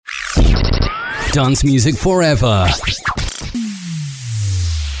Dance music forever.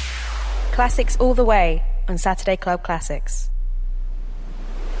 Classics all the way on Saturday Club Classics.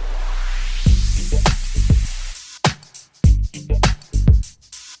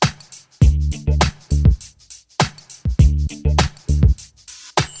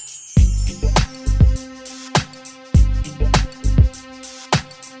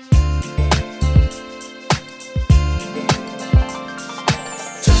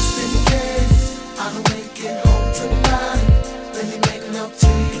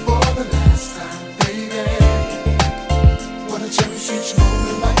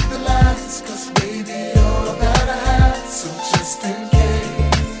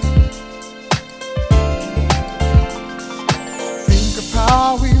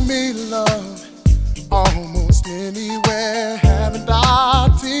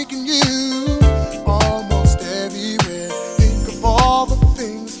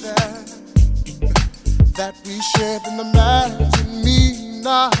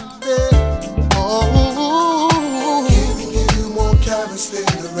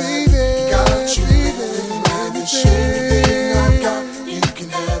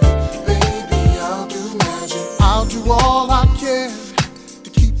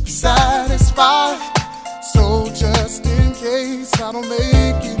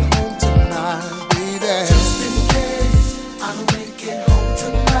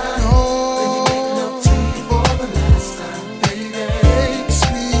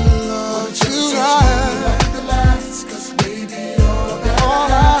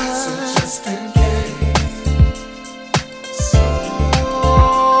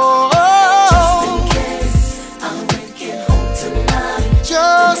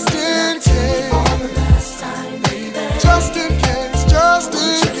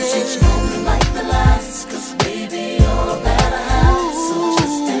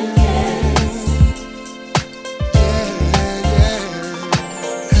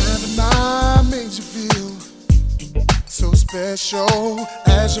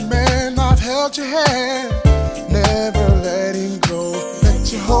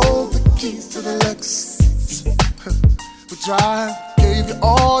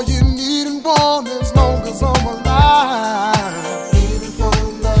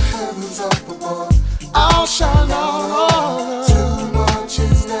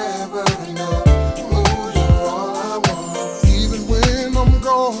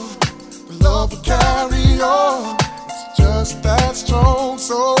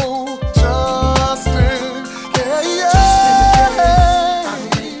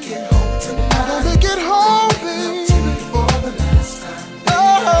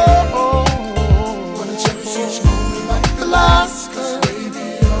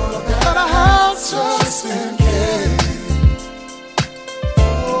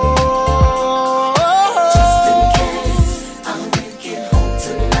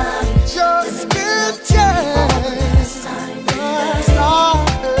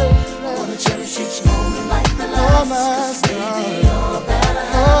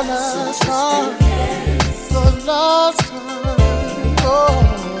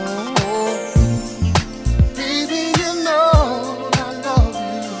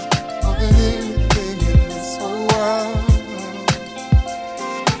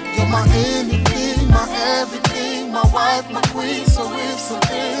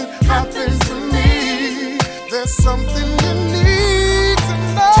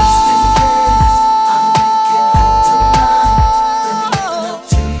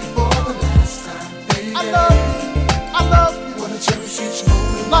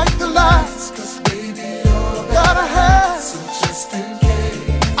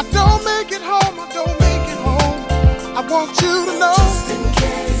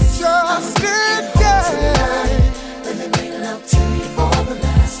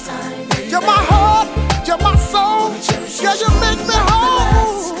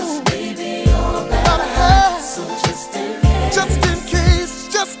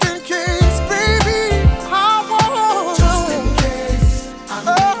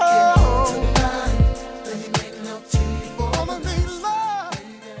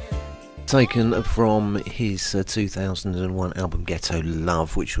 Taken from his 2001 album Ghetto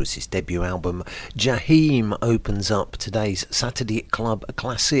Love, which was his debut album. Jaheim opens up today's Saturday Club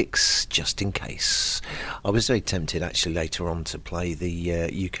Classics, just in case. I was very tempted actually later on to play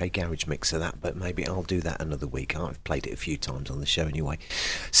the UK Garage mix of that, but maybe I'll do that another week. I've played it a few times on the show anyway.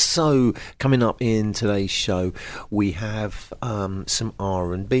 So, coming up in today's show, we have some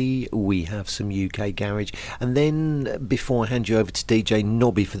R&B, we have some UK garage, and then before I hand you over to DJ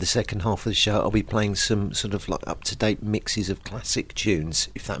Nobby for the second half of the show, I'll be playing some sort of like up-to-date mixes of classic tunes,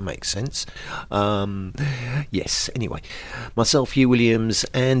 if that makes sense. Yes, anyway, myself, Hugh Williams,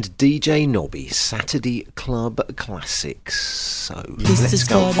 and DJ Nobby, Saturday Club Classics. So, let's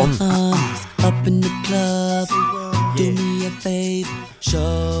go on. Up in the club, do me a favor,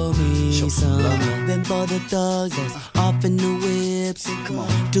 show me some. Then for the thugs that's off in the whips, come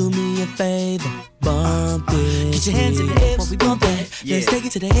on, do me a favor, bump it. Get your hands in the air while we bump that. Let's take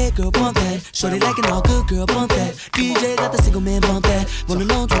it to the head, girl, bump that. Shorty like an all good girl, bump that. DJ got the single man, bump that.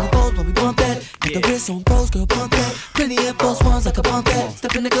 Rolling on 24s while we bump that. Got the wrist on pros, girl, bump that. Plenty of false ones, I can bump that.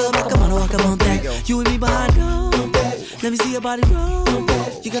 Step in the club, I can I can bump that. You and me behind, go. Let me see your body roll.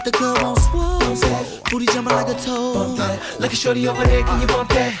 You got the club on swole. Booty jumping like a toad. Like a shorty over there, can you bump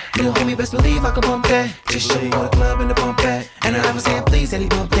that? Little homie, best believe I can bump that. Just show me what the club and the bump that. And I was saying, please, Ellie,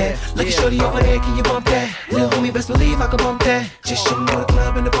 bump that. Like a shorty over there, can you bump that? Little homie, best believe I can bump that. Just show me what the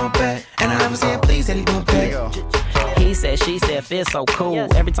club and the bump that. And I was saying, please, Ellie, bump that. He said, she said, Fizz so cool.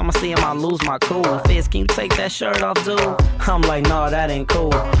 Every time I see him, I lose my cool. Fizz, can you take that shirt off, dude? I'm like, nah, that ain't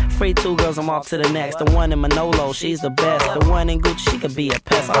cool. Free two girls, I'm off to the next. The one in Manolo, she's the best. The one in Gucci, she could be a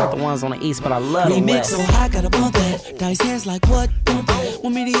pest. I like the ones on the east, but I love the west. Remix so high, gotta bump that. Nice hands like what? Bump that.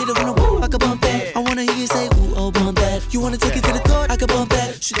 Want me to hit it when I woo, I can bump that. I wanna hear you say, ooh, oh, bump that. You wanna take it to the court, I can bump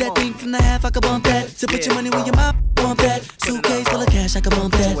that. Shoot that thing from the half, I can bump that. So put your money where your mouth, bump that. Suitcase full of cash, I can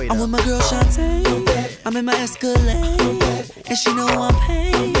bump that. I'm with my girl Shantae, I'm in my Escalade, and she know I'm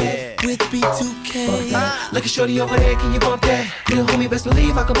paid with B2K. Like a shorty over there, can you bump that? Little homie, best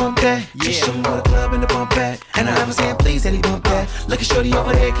believe I can bump that. Just show me what the club and the bump that. And I was saying, please, Ellie, bump that. Like a shorty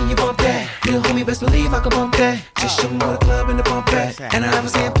over there, can you bump that? Little homie, best believe I can bump that. Just show me what the club and the bump that. And I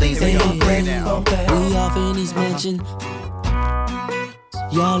was saying, please, Ellie, bump that. We off in his mansion.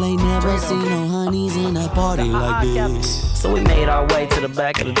 Y'all ain't never seen no honeys in a party like this. So we made our way to the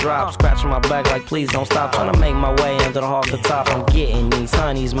back of the drop, scratching my back like please don't stop. Trying to make my way under the hall at the top. I'm getting these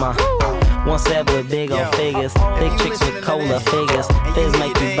honeys, my 1-7 with big old figures, thick chicks with cola figures. Fizz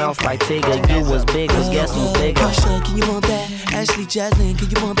make you bounce like Tigger. You was big, guess who's bigger? Usher, can you bump that? Ashley Jaslyn, can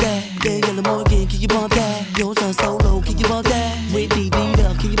you bump that? Yeah, Yellow Morgan, can you bump that? Young Son Solo, can you bump that? Whitney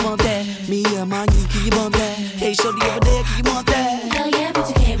Vita, can you bump that? Mia Manu, can you bump that? Hey, shorty over there, can you bump that? Hell yeah, but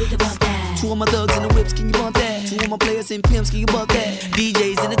you can't, we can bump that. Two of my thugs in the whips, can you bump that? Two of my players in pimps, can you bump that?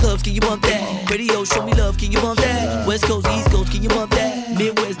 DJs in the clubs, can you bump that? Radio, show me love, can you bump that? West Coast, East Coast, can you bump that?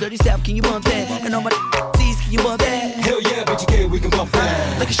 Midwest, Dirty South, can you bump that? And all my C's, can you bump that? Hell yeah, bitch, you can, we can bump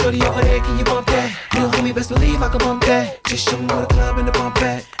that. Like a shorty over there, can you bump that? Little homie, best believe I can bump that. Just show me what the club and the bump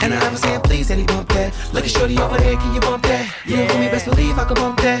that. And I was saying, please, Ellie, bump that. Like a shorty over there, can you bump that? Little homie, best believe I can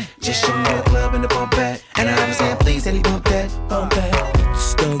bump that. Just show me what the club and the bump that. And I was saying, please, Ellie, bump that. Bump that.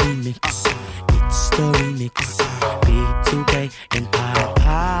 It's the remix, it's the remix. B2K and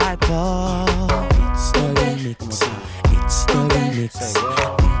Piper. It's the remix, it's the remix.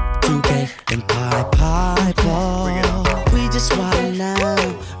 B2K and Piper. We just wild now,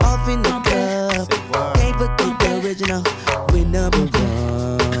 off in the club. Can't forget the original, we're number one.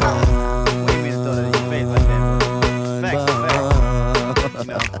 What do you mean to throw that in your face like that? Facts. You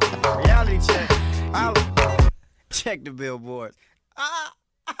know, reality check. I'll check the billboards.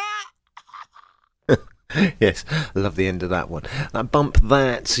 Yes, I love the end of that one. Bump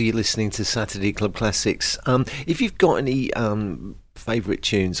that, so you're listening to Saturday Club Classics. If you've got any favourite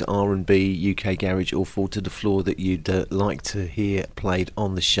tunes, R&B, UK garage or Fall to the Floor that you'd like to hear played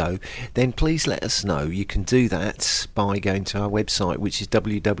on the show, then please let us know. You can do that by going to our website, which is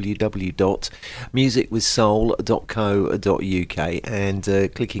www.musicwithsoul.co.uk and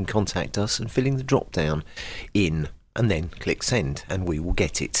clicking Contact Us and filling the drop down in, and then click Send and we will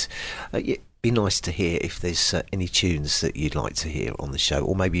get it. Be nice to hear if there's any tunes that you'd like to hear on the show,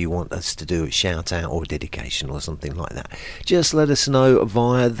 or maybe you want us to do a shout out or a dedication or something like that. Just let us know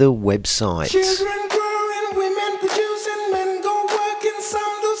via the website. Children growing, women producing, men go working,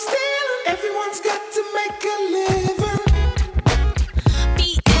 some do stealing. Everyone's got to make a living.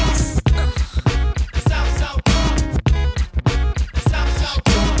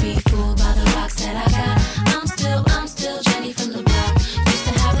 Don't be fooled by the rocks that I got. I'm still Jenny from the block. Used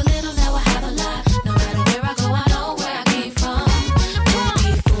to have a little, now I have a lot. No matter where I go, I know where I came from. Don't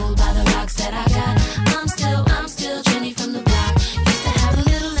be fooled by the rocks that I got. I'm still Jenny from the block. Used to have a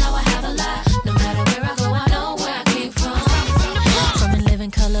little, now I have a lot. No matter where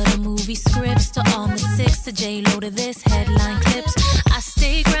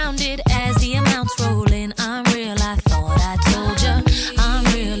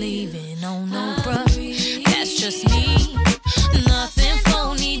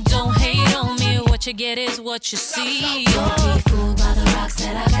what you see. Don't be fooled by the rocks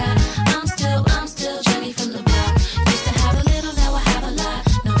that I got. I'm still Jenny from the block. Used to have a little, now I have a lot.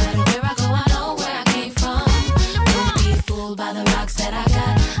 No matter where I go, I know where I came from. Don't be fooled by the rocks that I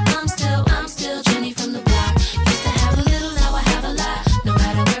got. I'm still Jenny from the block. Used to have a little, now I have a lot. No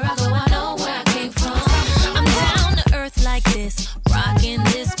matter where I go, I know where I came from. I'm down to earth like this, rocking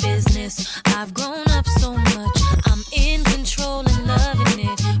this business. I've grown up so much, I'm in control and loving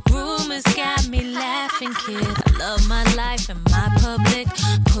it. Rumors got me laughing, kid. I love my life and my public.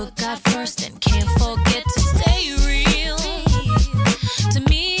 Put God first and can't forget to stay real. To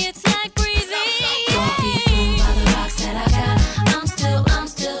me, it's like breathing. Don't be fooled by the rocks that I got. I'm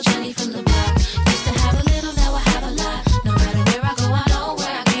still Jenny from the block. Used to have a little, now I have a lot. No matter where I go, I know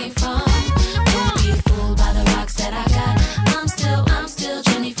where I came from. Don't be fooled by the rocks that I got. I'm still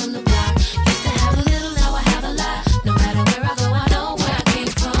Jenny from the block. Used to have a little, now I have a lot. No matter where I go, I know where I came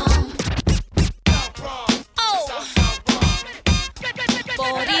from. Oh,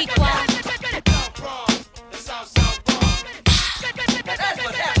 Boricua.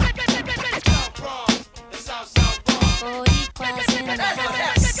 Boricuas in the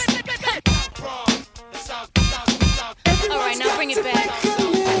house. Alright, now bring it back.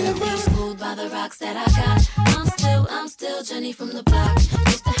 Don't be fooled by the rocks that I got. I'm still Jenny from the block.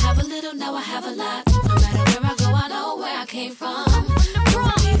 Used to have a little, now I have a lot. No matter where I go, I know where I came from.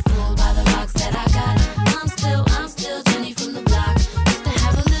 Don't be fooled by the rocks that I got. I'm still Jenny from the block. Used to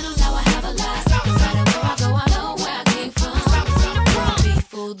have a little, now I have a lot. No matter where I go, I know where I came from. Don't be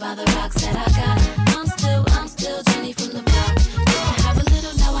fooled by the rocks that I got. I'm still Jenny from the block. Used to have a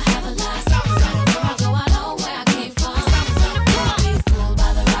little, now I have a lot. No matter where I go, I know where I came from. Don't be fooled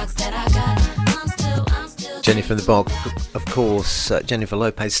by the rocks that I got. I'm still Jenny from the Block, of course. Jennifer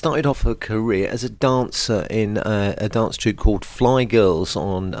Lopez started off her career as a dancer in a dance troupe called Fly Girls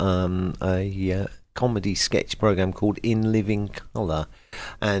on a comedy sketch program called In Living Colour,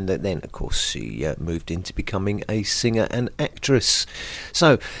 and then of course she moved into becoming a singer and actress.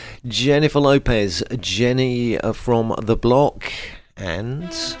 So Jennifer Lopez, Jenny from the Block,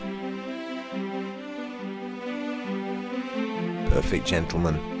 and Perfect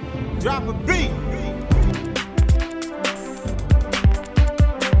Gentleman. Drop a beat.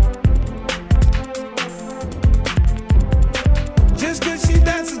 Just cause she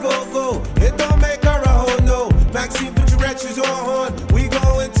dances go, it don't make her a hoe, no. Maxine, put your retros on, we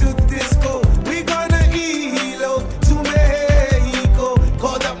going to the disco. We gonna hilo to Mexico.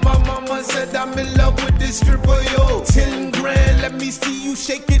 Called up my mama, said I'm in love with this stripper, yo. 10 grand, let me see you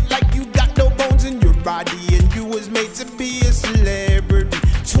shake it like you got no bones in your body. And you was made to be a celebrity.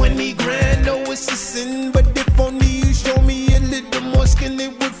 20 grand, no it's a sin, but if only you show me a little more skin,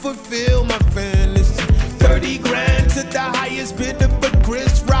 it would fulfill my fantasy. 30 grand to the highest bidder, but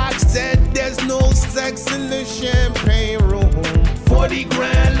Chris Rock said there's no sex in the champagne room. 40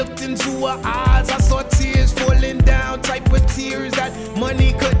 grand, looked into her eyes, I saw tears falling down, type of tears that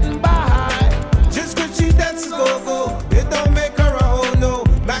money couldn't buy. Just cause she dances go, it don't make her a hoe, no.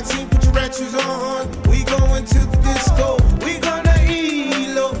 Maxine, put your retros on, we going to the disco. We gonna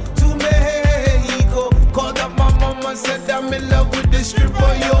hilo to Mexico. Called up my mama, said I'm in love with this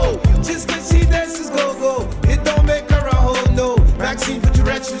stripper, yo. Just cause she dances go, it don't make her a hoe, no. Maxine, put your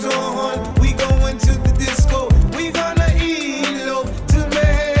retros on, we going to the disco. We gonna hilo to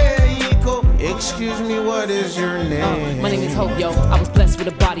Mexico. Excuse me, what is your name? My name is Hope, yo. I was blessed with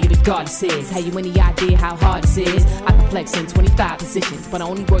a body of the goddesses. Have you any idea how hard this is? I can flex in 25 positions, but I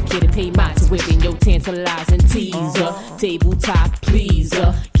only work here to pay my tuition. Yo, tantalizing teaser, tabletop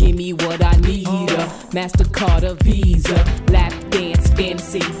pleaser. Give me what I need, MasterCard or Visa. Lap dance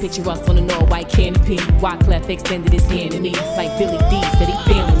fantasy, picture us on a all-white canopy. Wyclef extended his hand to me, like Billy D said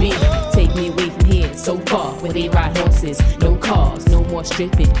he feeling me. Take me away from here, so far, where they ride horses. No cars, no more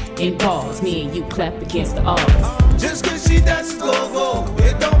stripping in bars. Me and you clap against the odds. Just cause she dances go,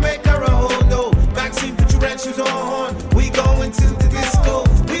 it don't make her a hoe, no. Maxine, put your retros on, we going to the disco.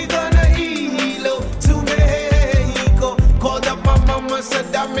 We gonna hilo to Mexico. Called up my mama,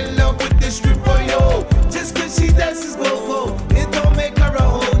 said I'm in love with this stripper, yo. Just cause she dances go, it don't make her a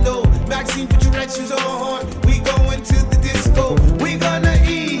hoe, no. Maxine, put your retros on, we going to the disco. We gonna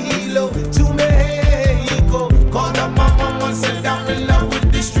hilo to Mexico. Called up my mama, said I'm in love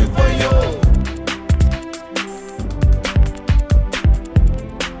with this stripper, yo.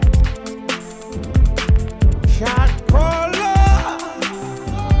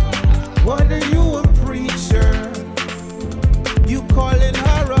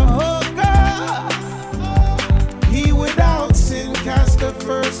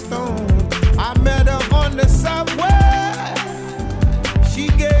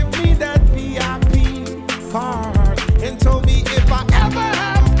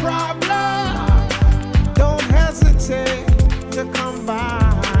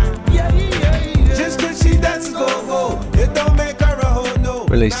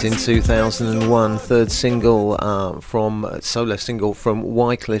 Released in 2001, third single solo single from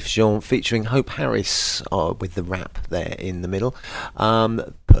Wyclef Jean featuring Hope Harris with the rap there in the middle.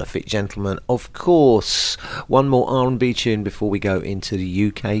 Perfect Gentleman, of course. One more R&B tune before we go into the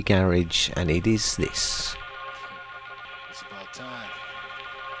UK garage, and it is this. It's about time.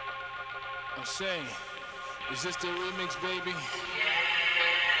 I'm saying, is this the remix, baby?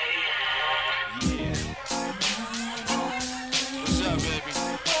 Yeah. What's up, baby?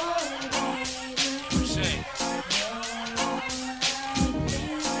 I'm saying.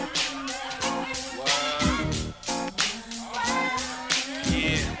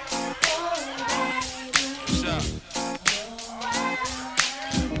 Yeah. What's up?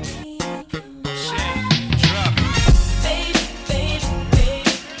 I'm saying, drop it. Baby, baby,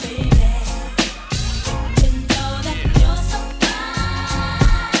 baby, baby. You know that you're so fine.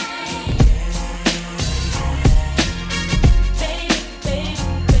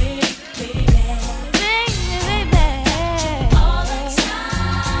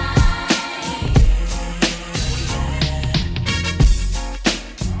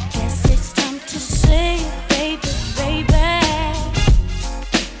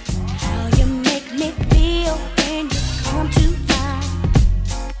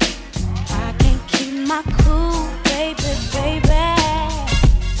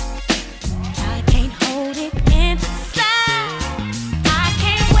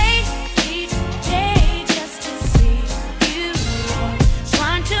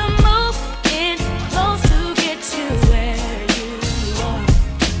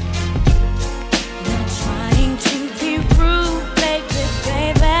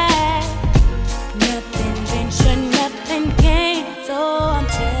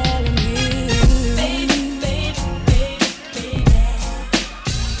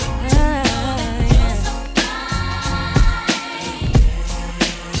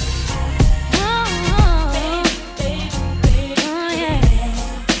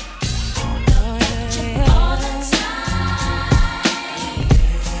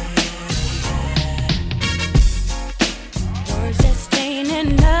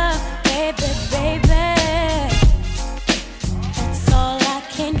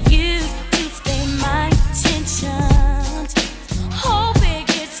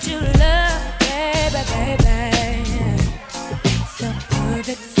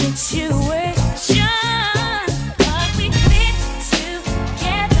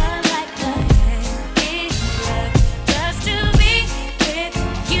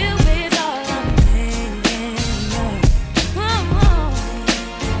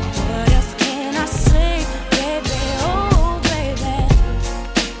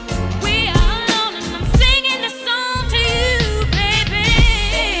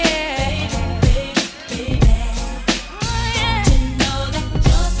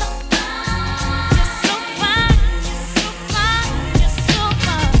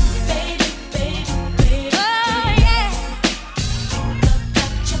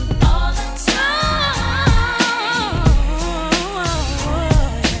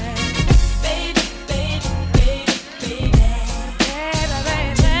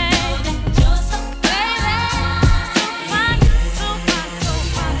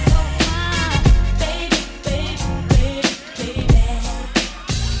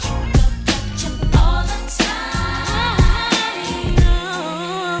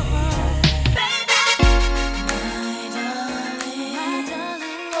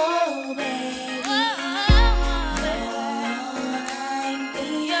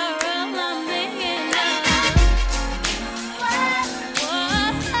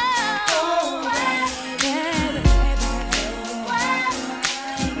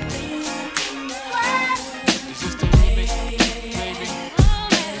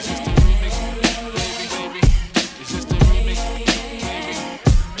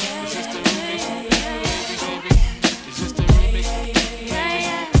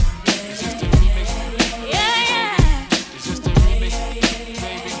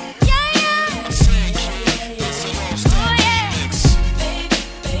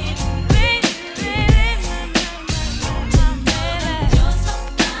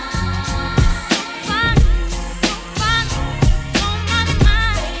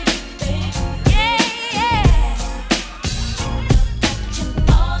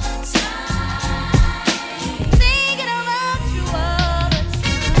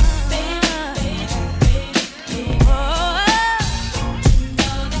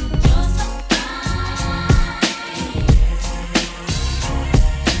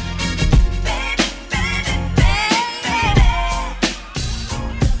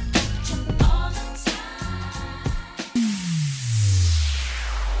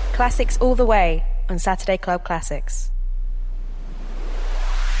 Classics all the way on Saturday Club Classics.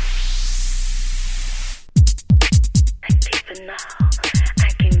 Even now, I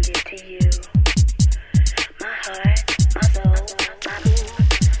can get to you. My heart, my soul, my mood.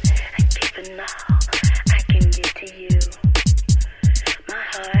 Even now, I can get to you. My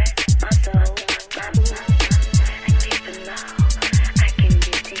heart, my soul, my mood. Even now, I can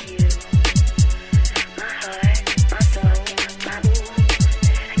get to you. My heart, my soul, my mood.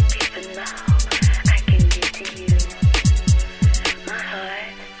 Even now, I can get to you. My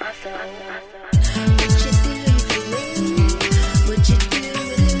heart, my soul, my soul.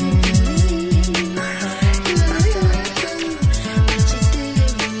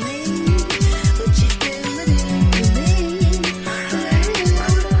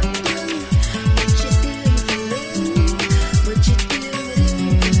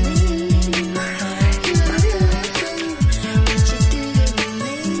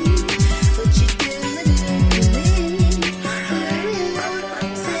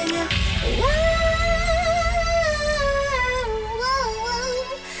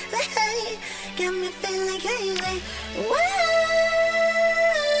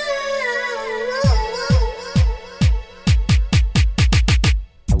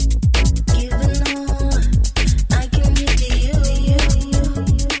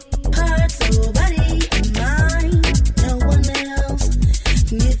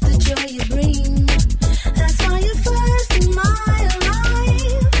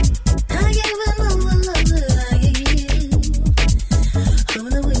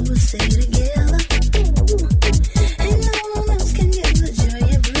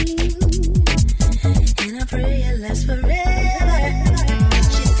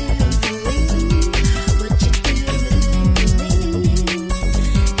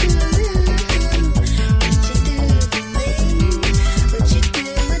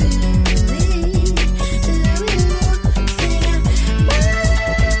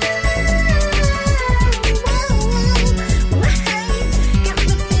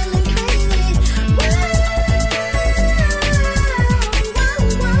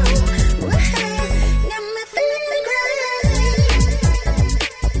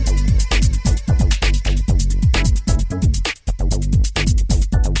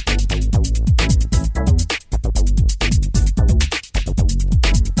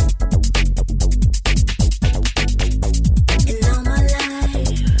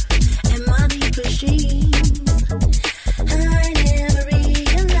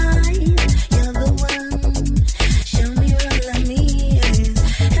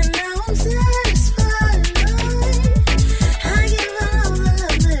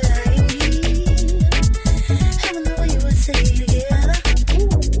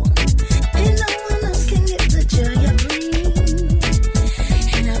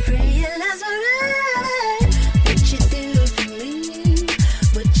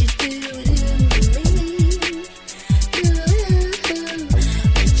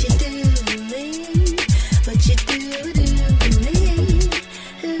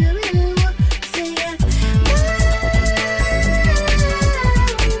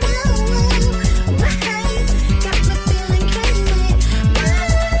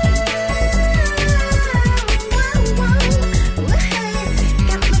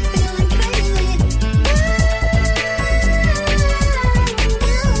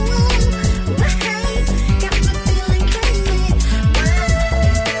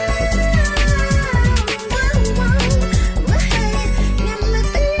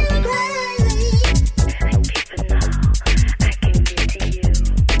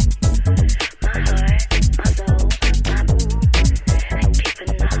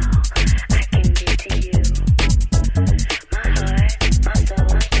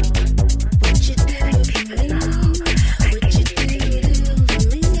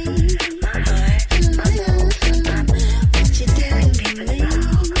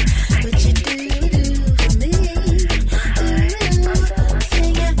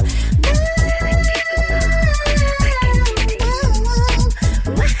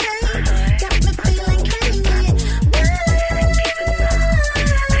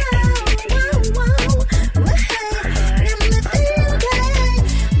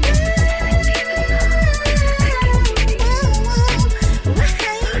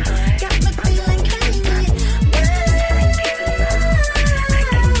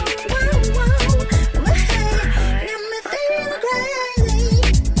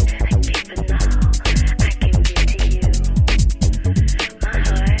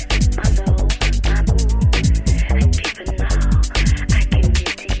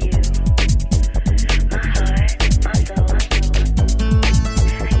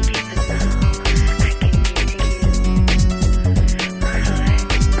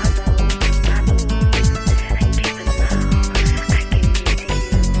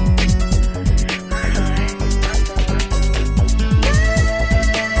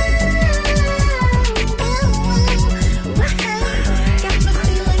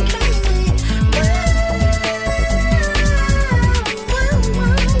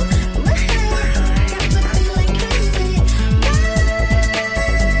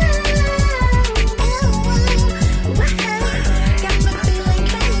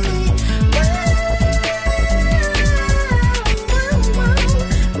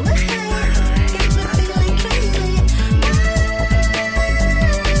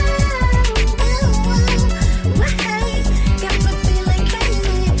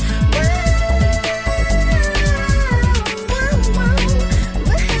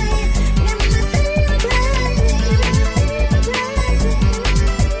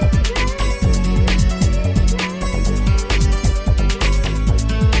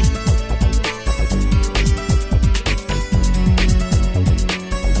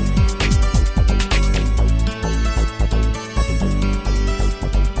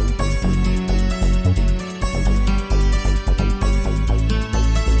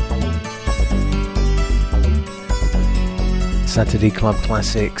 Saturday Club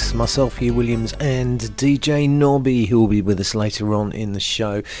Classics, myself, Hugh Williams, and DJ Nobby, who will be with us later on in the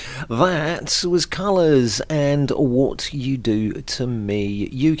show. That was Colours and What You Do To Me.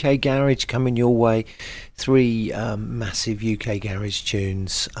 UK Garage coming your way. 3 massive UK Garage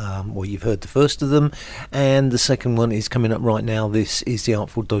tunes. Well, you've heard the first of them, and the second one is coming up right now. This is the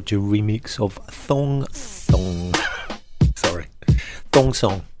Artful Dodger remix of Thong Thong. Sorry, Thong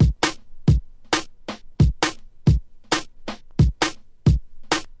Song.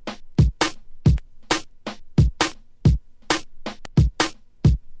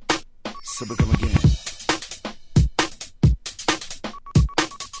 So we come again.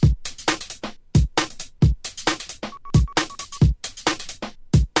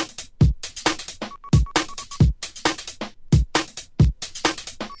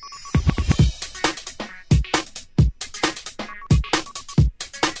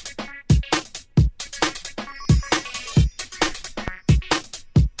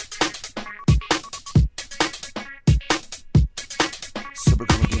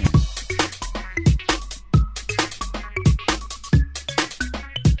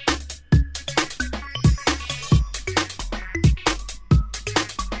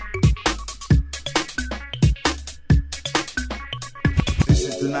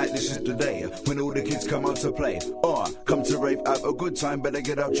 To play or come to rave, have a good time. Better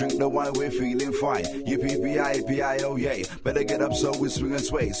get up, drink the wine, we're feeling fine. Yippee-pee-I-pee-I, oh yeah. Better get up so we swing and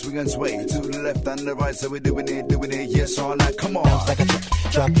sway to the left and the right. So we're doing it, yes, all night. Come on. Bounce like a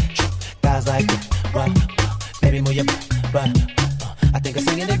truck, guys like that. Baby, move your butt. I think I'm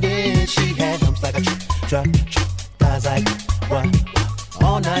singing again. She had bumps like a truck, guys like that.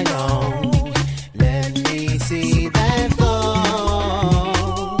 All night long. Let me see that fall.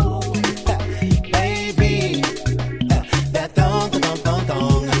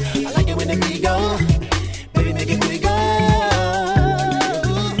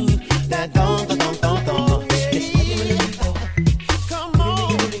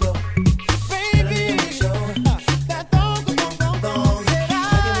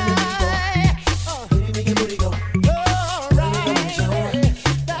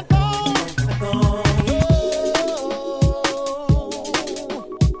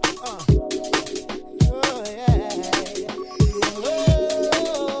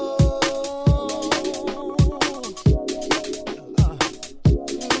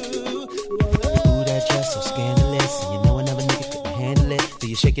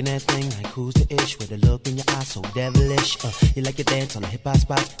 You like your dance on a hip-hop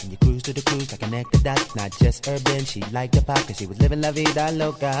spot, and you cruise to the cruise like an actor dot. Not just urban, she liked the pop, cause she was living la vida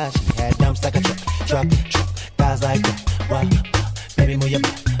loca. She had dumps like a truck, guys like that. Baby, move your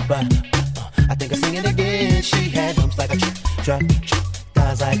butt. I think I'm singing again. She had dumps like a truck,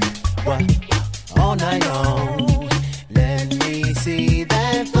 guys like that. All night long. Let me see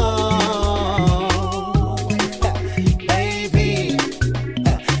that fall. Baby,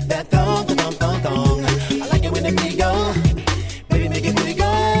 that thong. I like it when the beat go.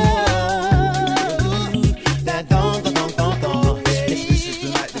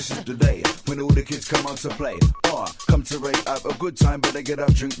 Come out to play or come to rave, have a good time. Better get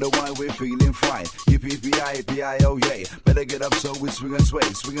up, drink the wine, we're feeling fine. Yippee-pee-I-pee-I, oh yeah. Better get up so we swing and sway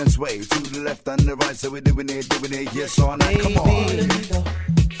to the left and the right. So we're doing it, yes, all night. Come on.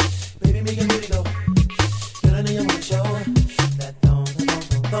 Baby, make it really go. Girl, I know you wanna show that thong.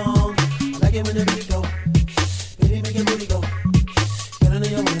 I like it when the beat go. Baby, make it really go. Girl, I know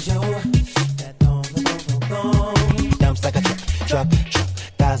you wanna show that thong. Dumps like a truck,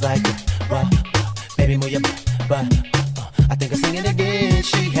 guys like that. Baby, move your butt. I think I'm singing again.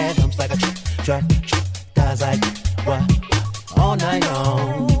 She had dumps like a truck, guys like that. All night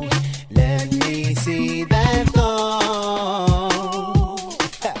long. Let me see that fall.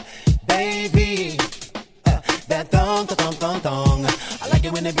 Baby, that thong. I like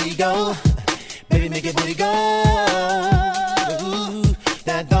it when the beat go. Baby, make it booty go.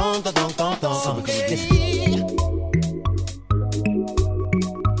 That thong.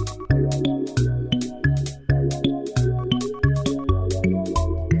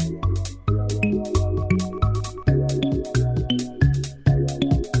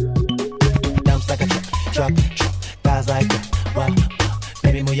 Truck, guys like that.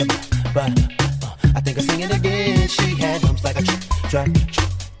 Baby, move your butt. I think I'm singing again. She had bumps like a truck,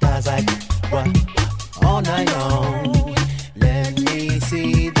 guys like that. All night long. Let me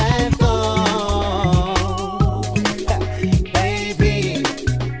see that fall. Baby,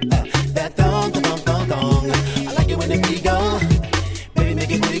 that thong. I like it when the beat go. Baby,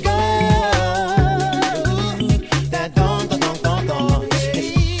 make it booty go. That thong.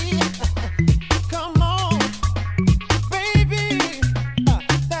 Come on, baby.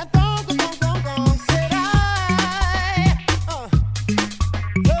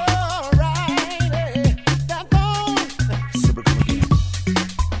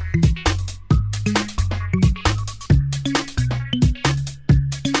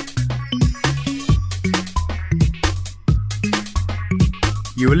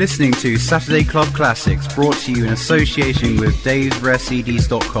 You are listening to Saturday Club Classics, brought to you in association with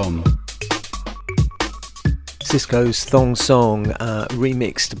Dave'sRareCDs.com. Cisco's Thong Song,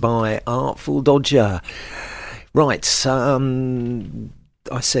 remixed by Artful Dodger. Right,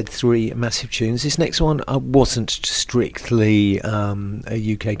 I said 3 massive tunes. This next one wasn't strictly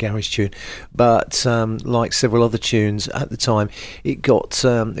a UK garage tune, but like several other tunes at the time, it got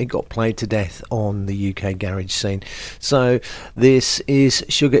played to death on the UK garage scene. So this is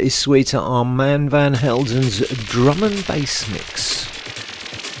Sugar Is Sweeter, Armand Van Helden's drum and bass mix.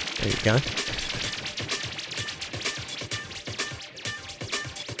 There you go.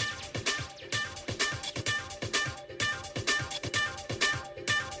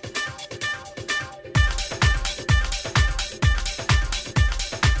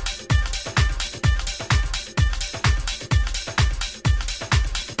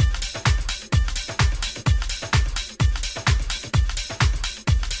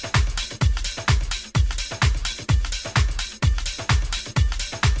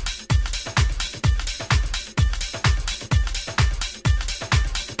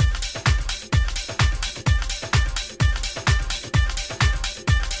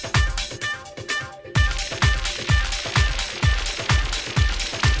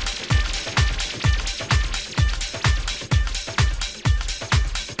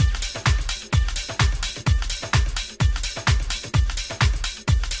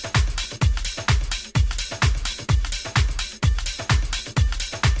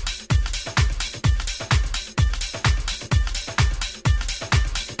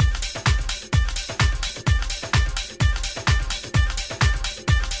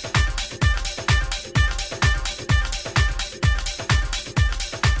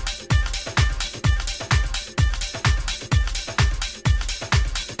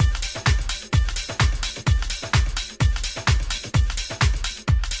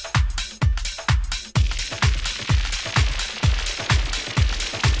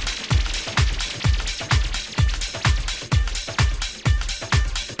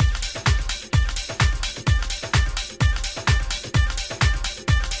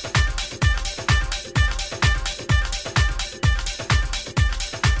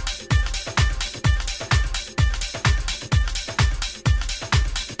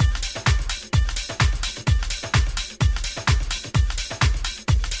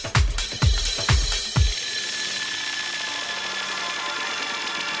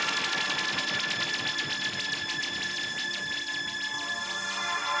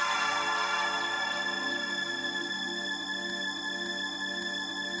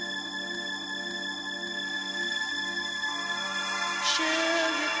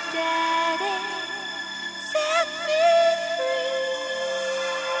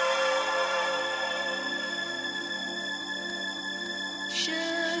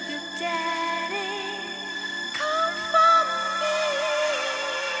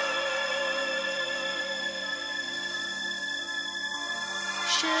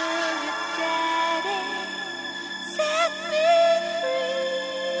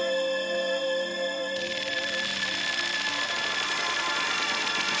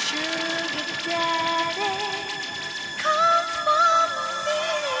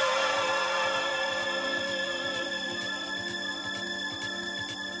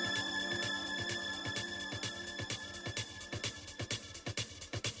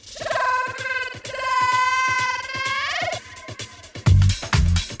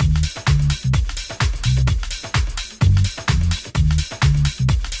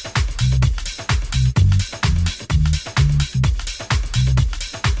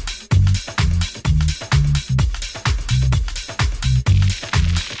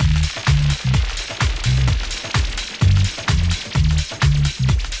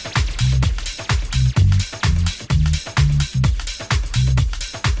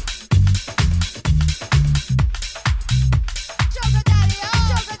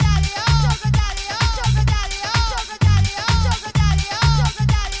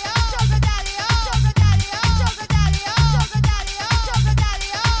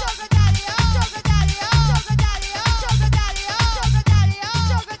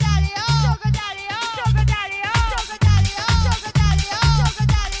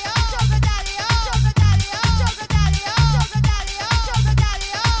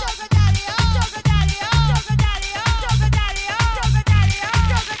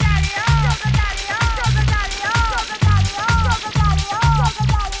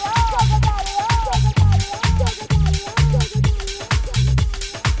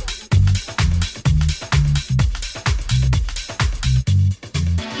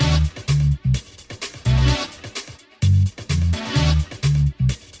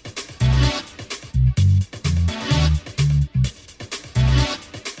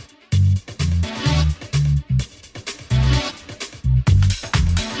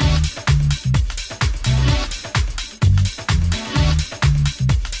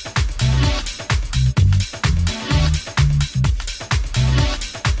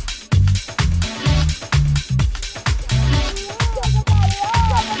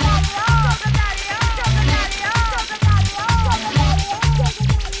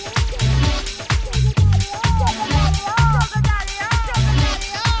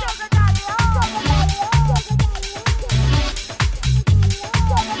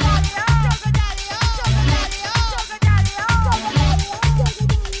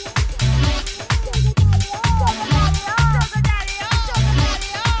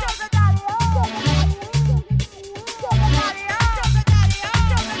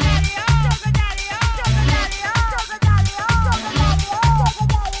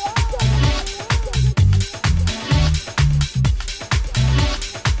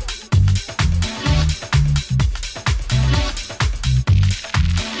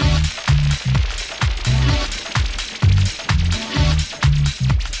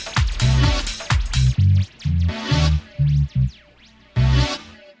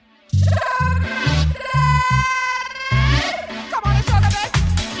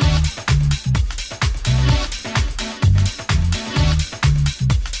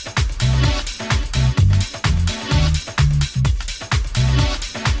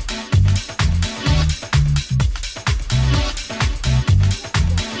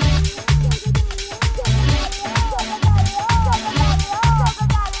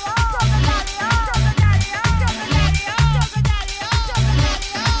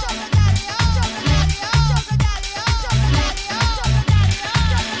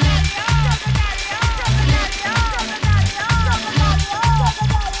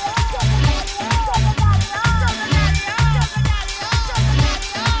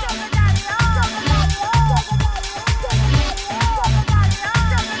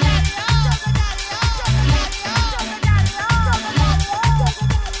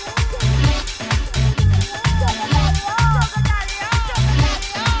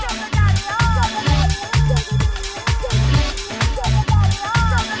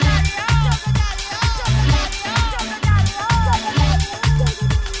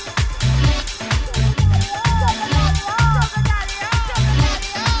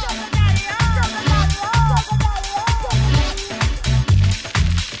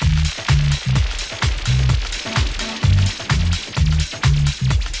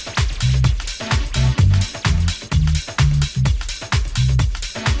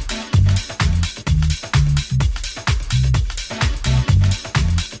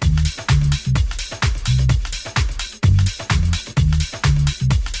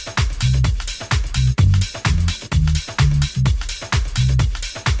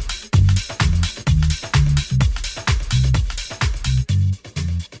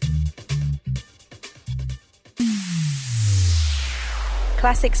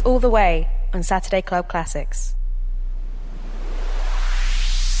 Classics all the way on Saturday Club Classics.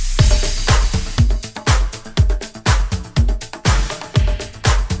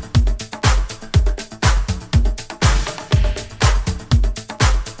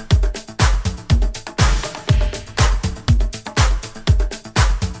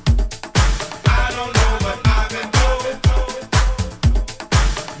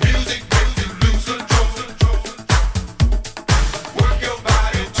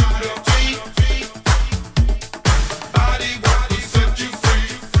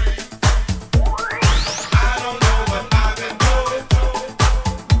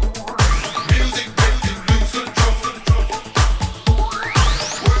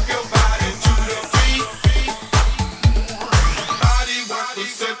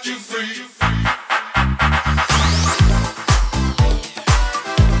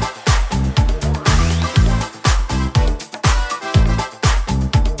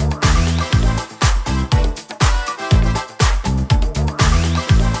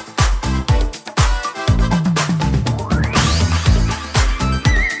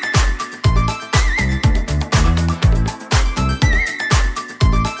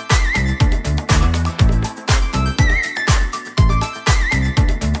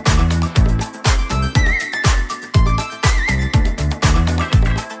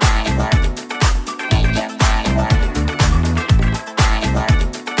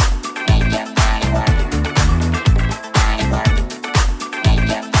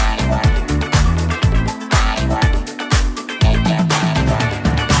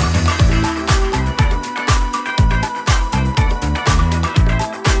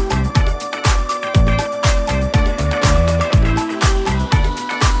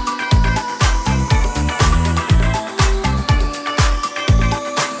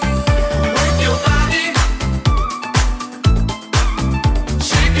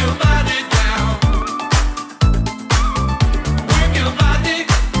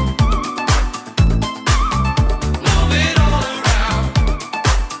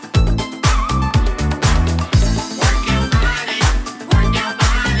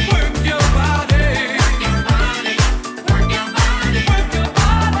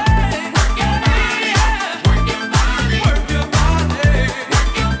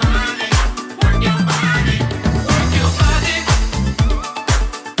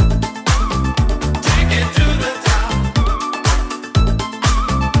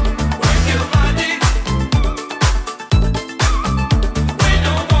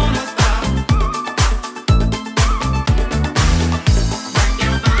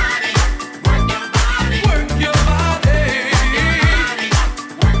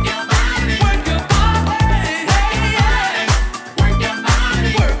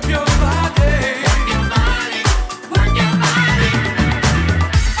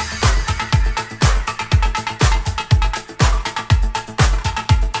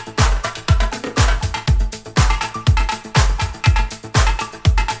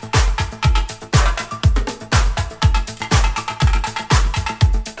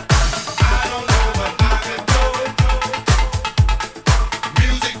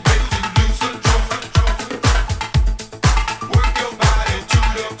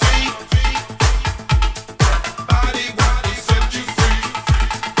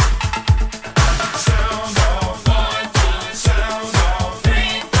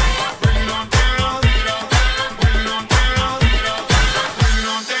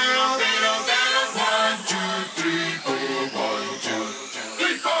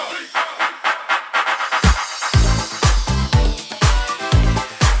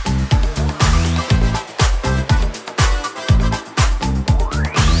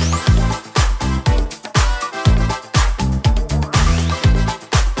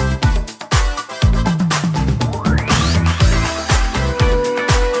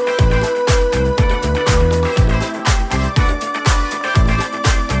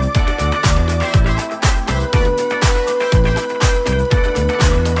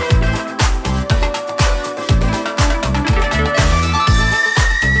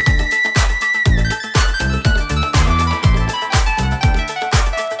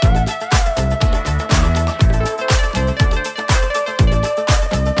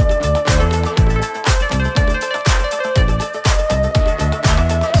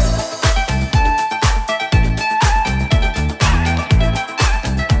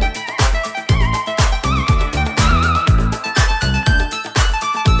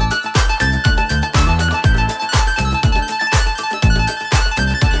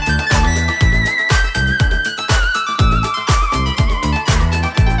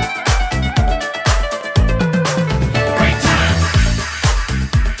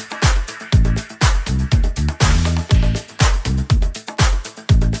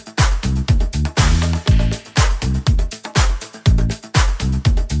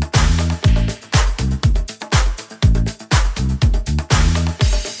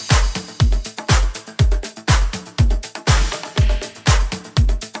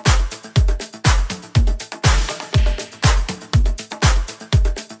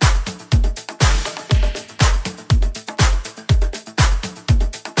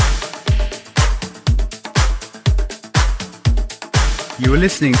 You're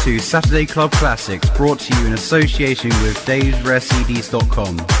listening to Saturday Club Classics, brought to you in association with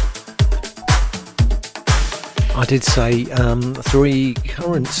Dave'sRareCDs.com. I did say 3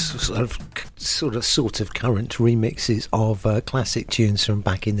 current sort of current remixes of classic tunes from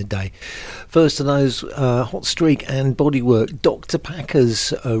back in the day. First of those, Hot Streak and Bodywork, Dr.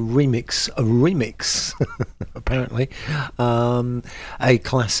 Packer's remix apparently, a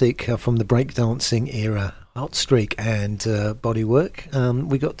classic from the breakdancing era. Hot Streak and Bodywork.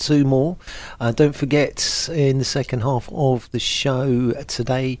 We got 2 more. Don't forget, in the second half of the show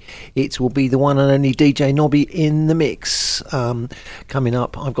today, it will be the one and only DJ Nobby in the mix. Coming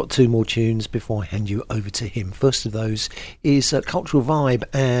up, I've got 2 more tunes before I hand you over to him. First of those is Cultural Vibe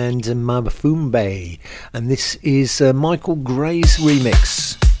and Mabafumbe, and this is Michael Gray's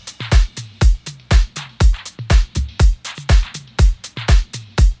remix.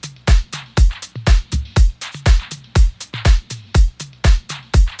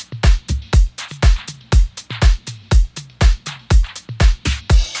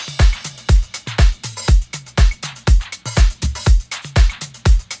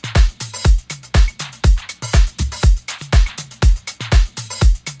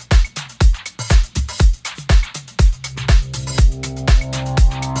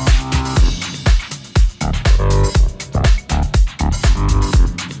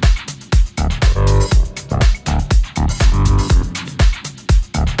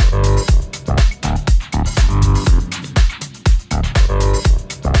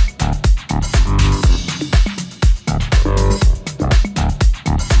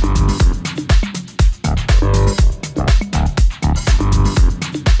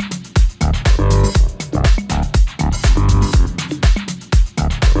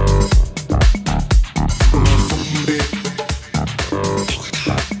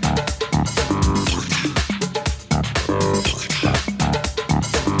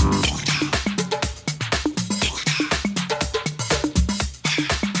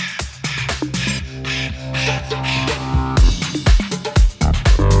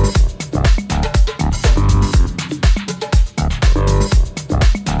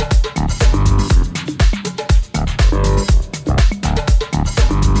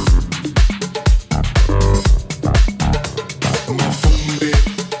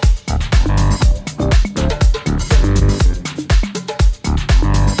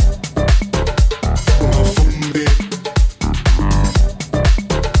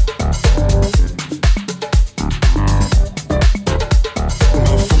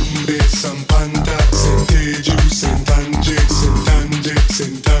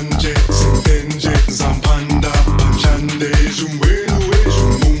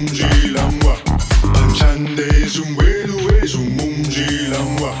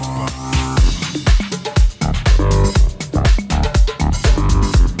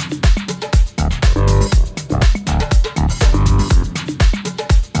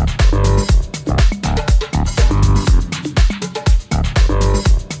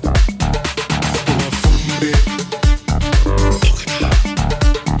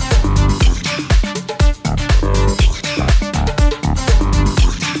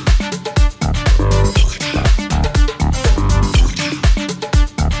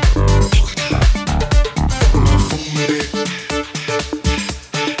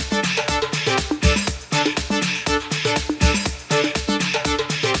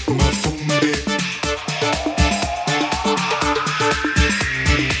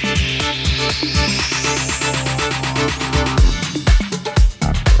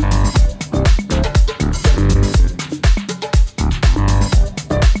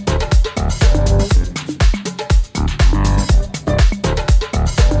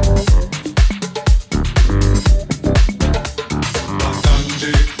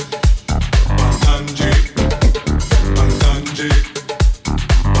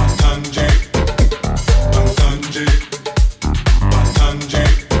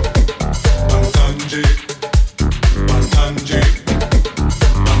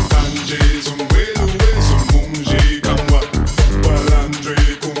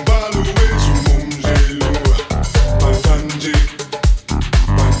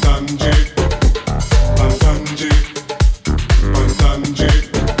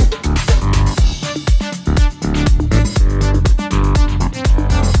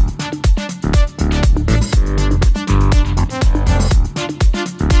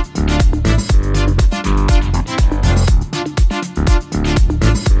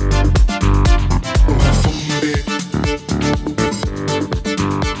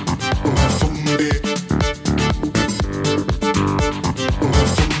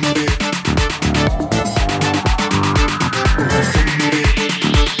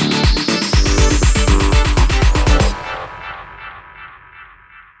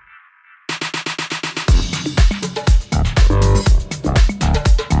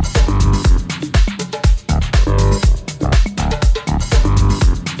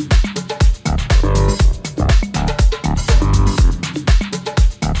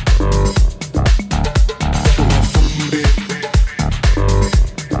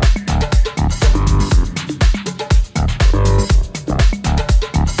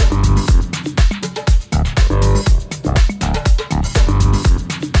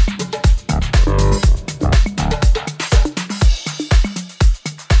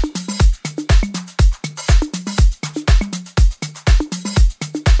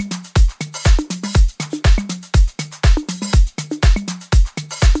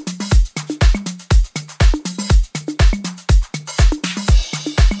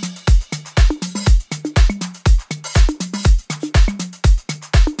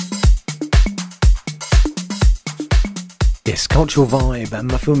 Cultural Vibe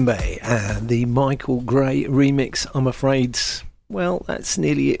and Mafumbe and the Michael Gray remix. I'm afraid, well, that's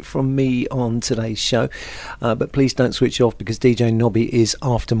nearly it from me on today's show, but please don't switch off because DJ Nobby is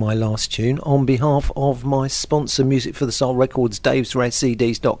after my last tune. On behalf of my sponsor, Music for the Soul Records,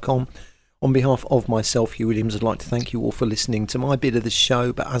 davesrarecds.com, on behalf of myself, Hugh Williams, I'd like to thank you all for listening to my bit of the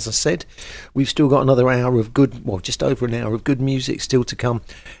show. But as I said, we've still got another hour of good, well, just over an hour of good music still to come.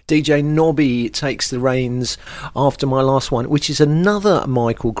 DJ Nobby takes the reins after my last one, which is another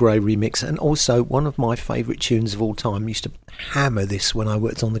Michael Gray remix and also one of my favourite tunes of all time. I used to hammer this when I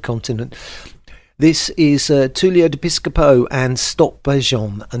worked on the continent. This is Tullio D'Episcopo and Stop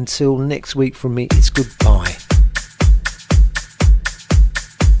Bajon. Until next week from me, it's goodbye.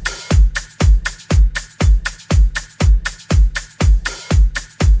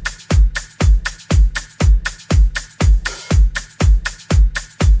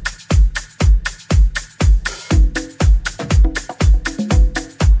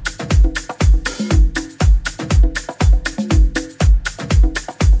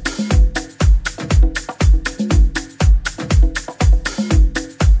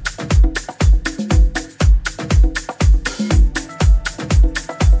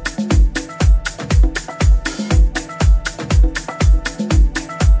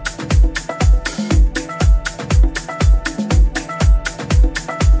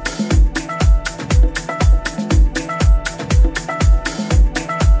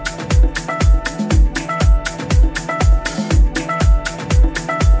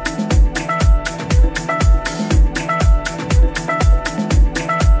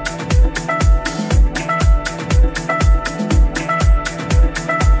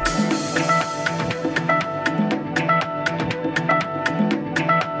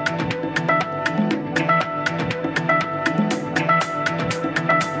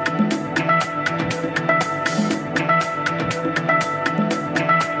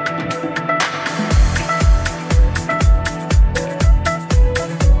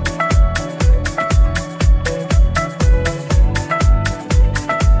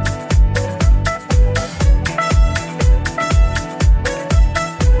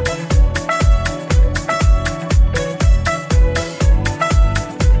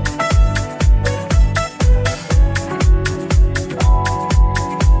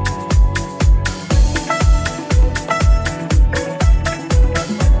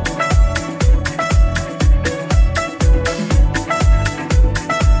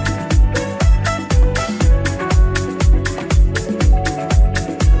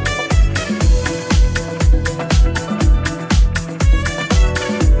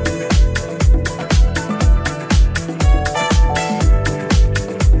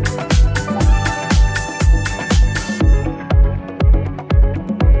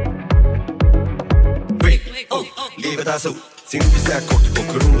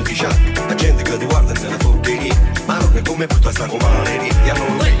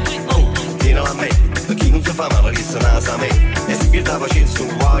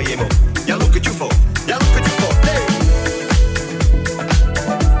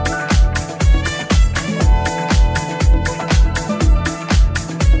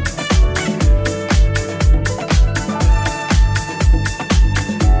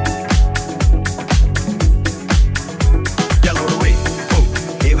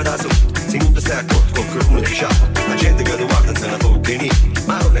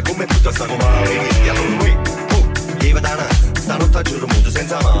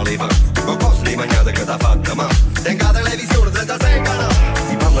 senza male va. Proposte mangiate quella fatta ma tenga televisione 36 canali.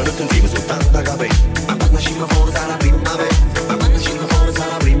 Si vanno a tantino su tanta capè. Ma quando ci va fuori sarà primavera.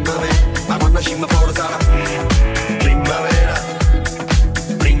 Ma quando ci va fuori sarà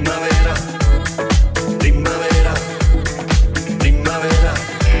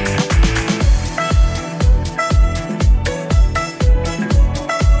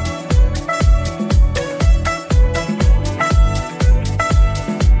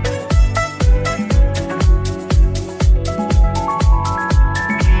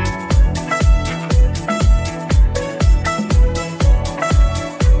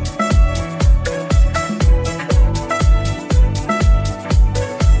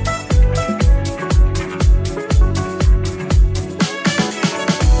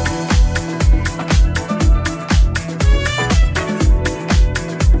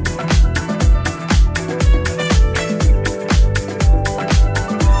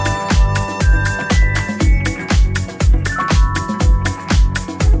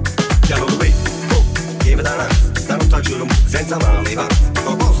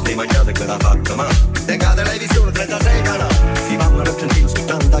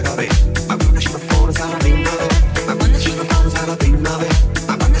primavera.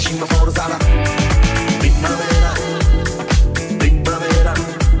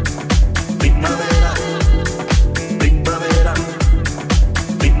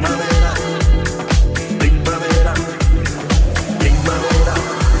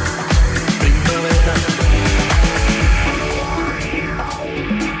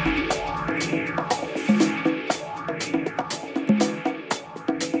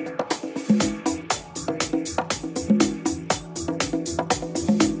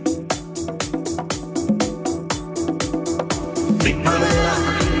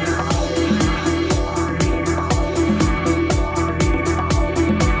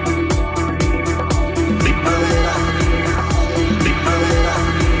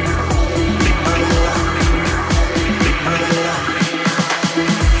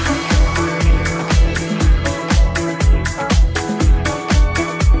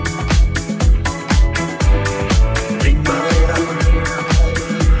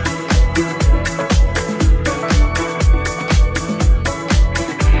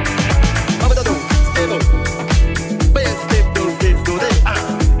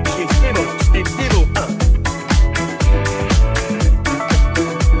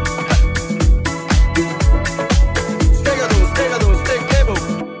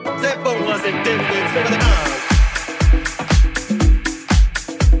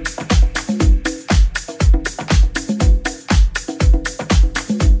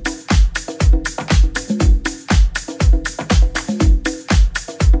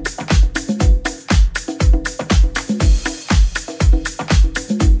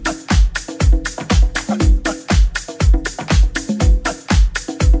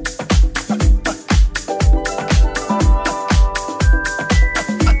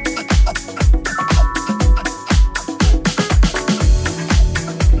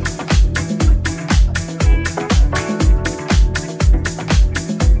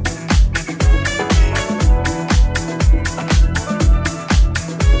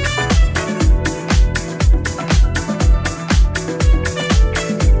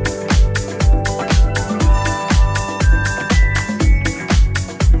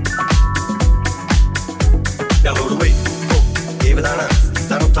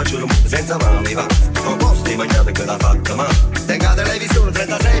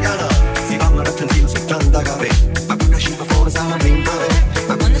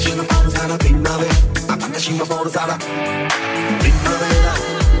 amor sarà. Primavera,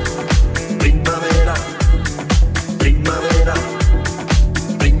 primavera, primavera,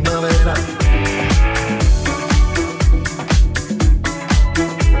 primavera.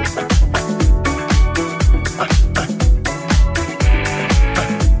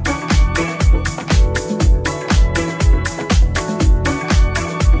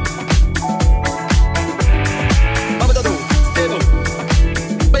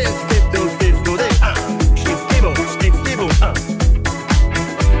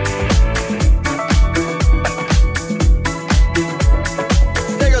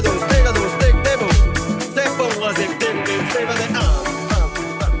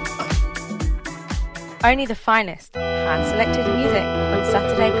 Only the finest hand-selected music on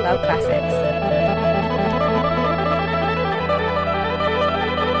Saturday Club Classics.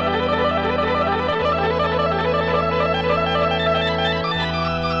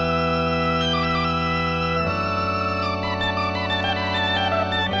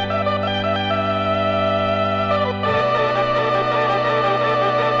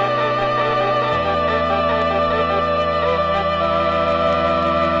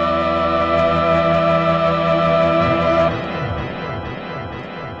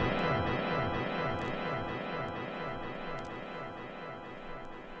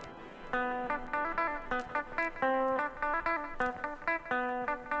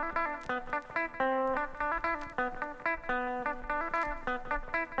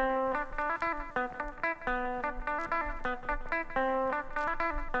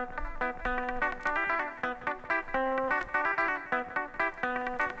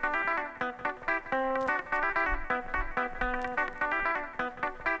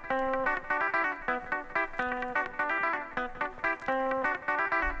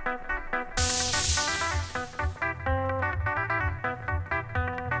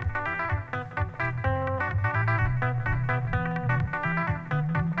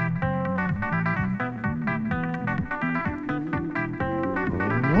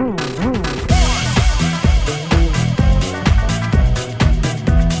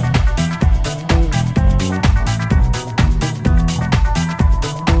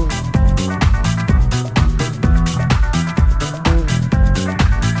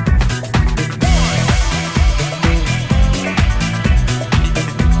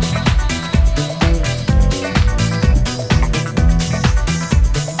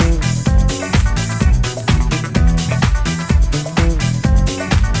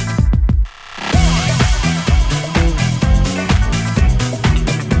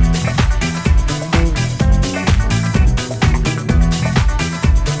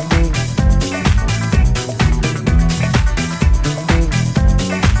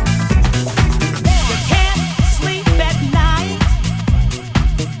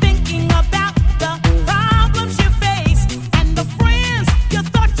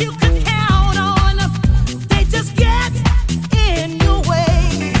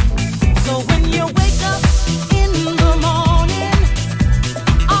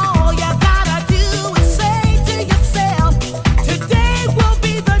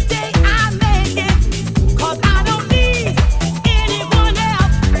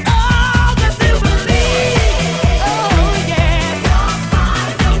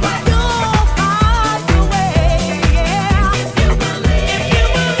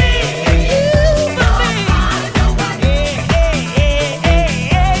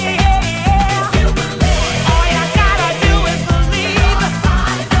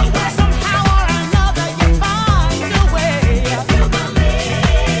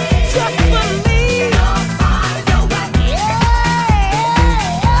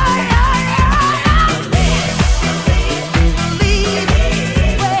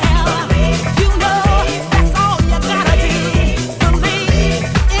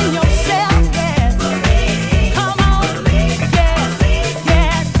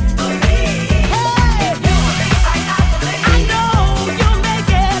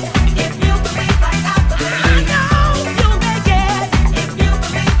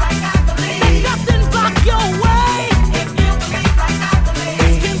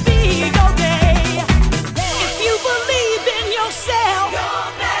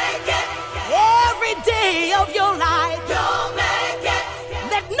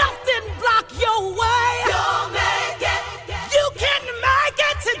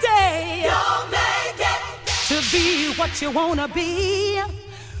 what you wanna be,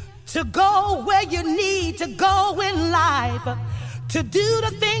 to go where you need to go in life, to do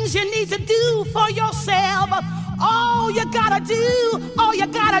the things you need to do for yourself. All you gotta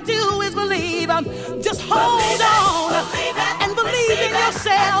do is believe. Just hold on and believe in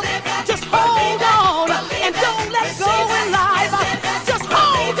yourself. Just hold on and don't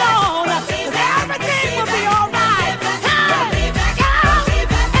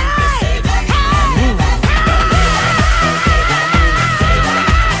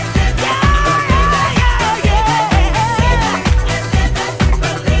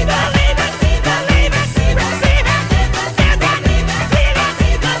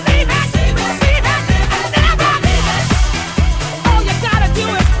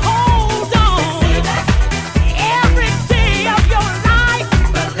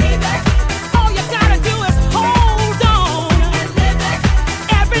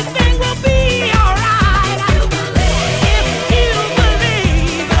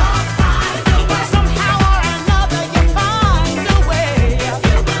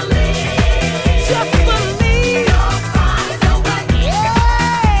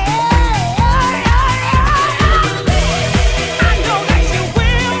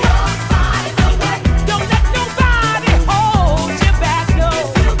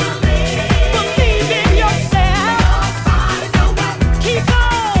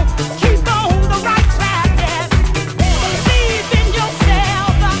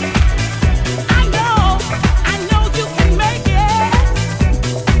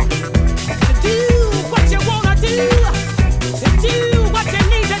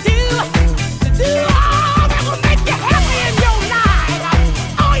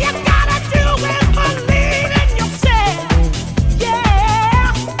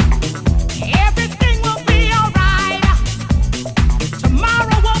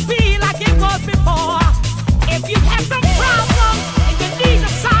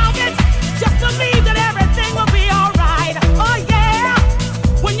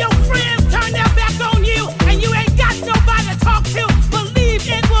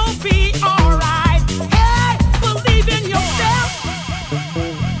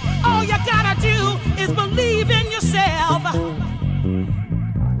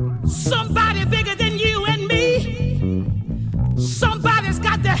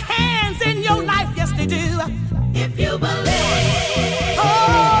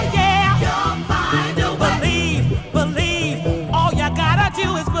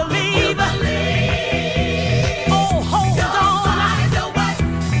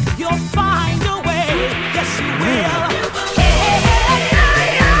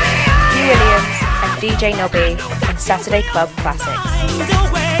DJ Nobby on Saturday Club Classics.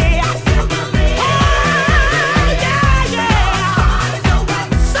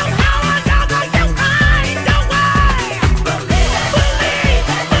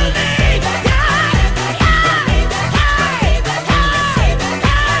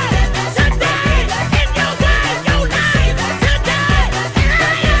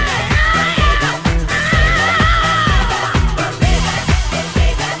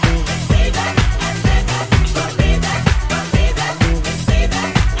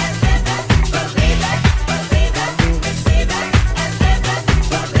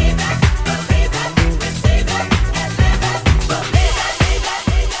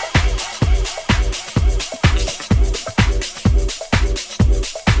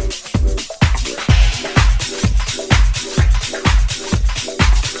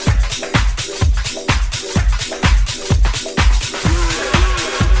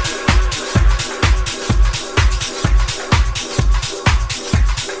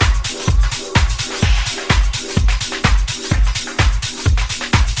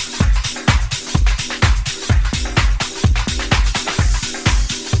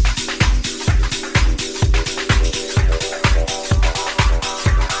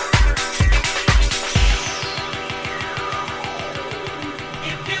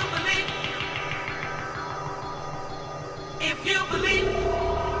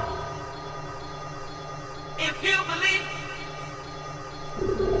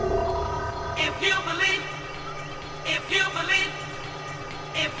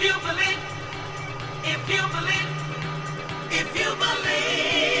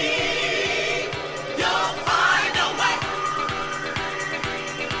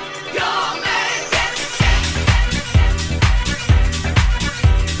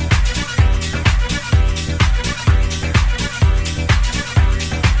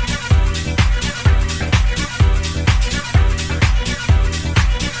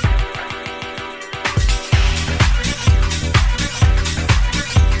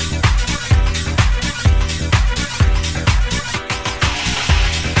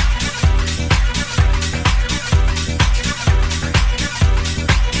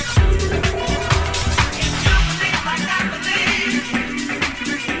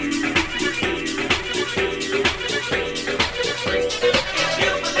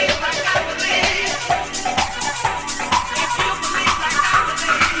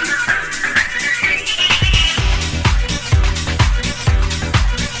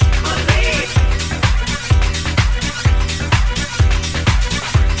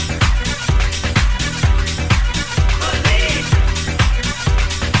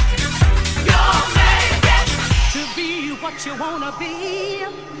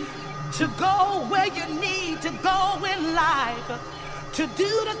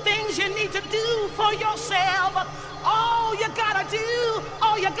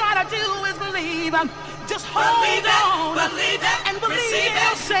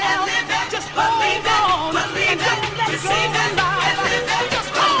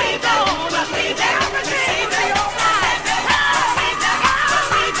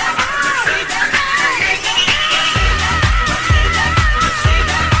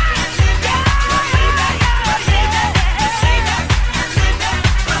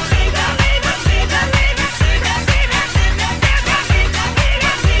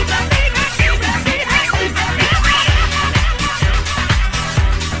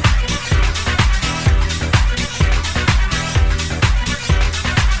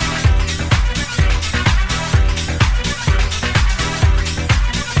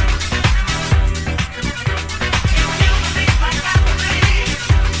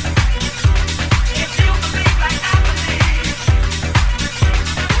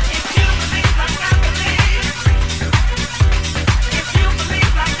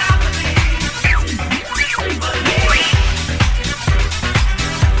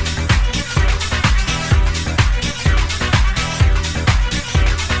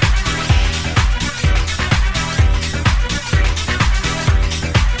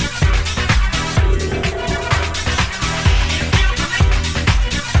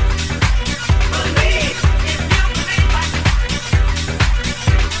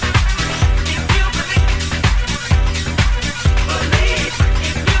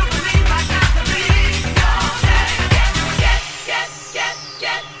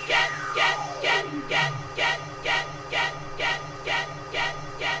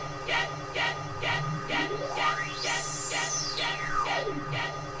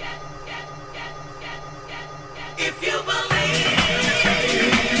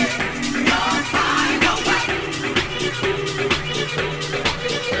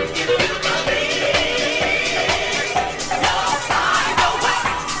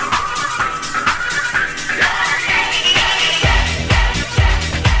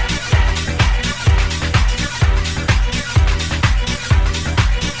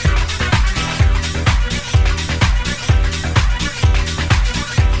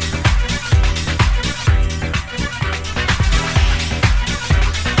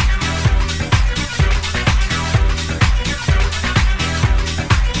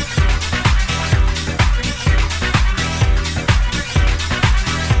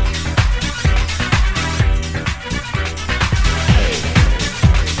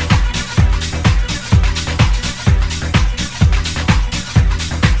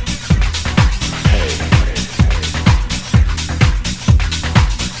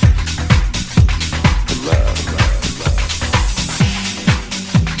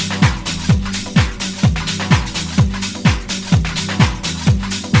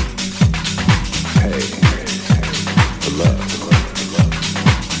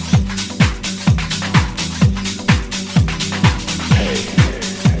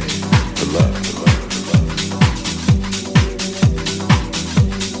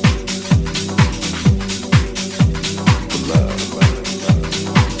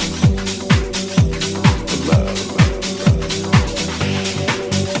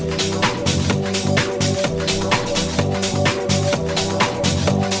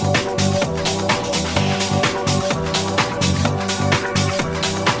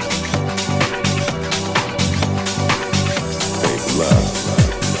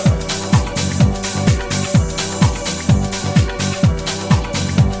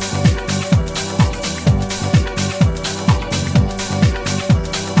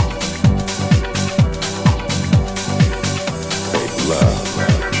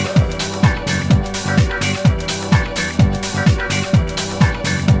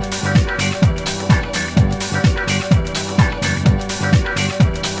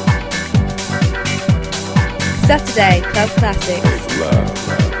 Saturday Club Classics.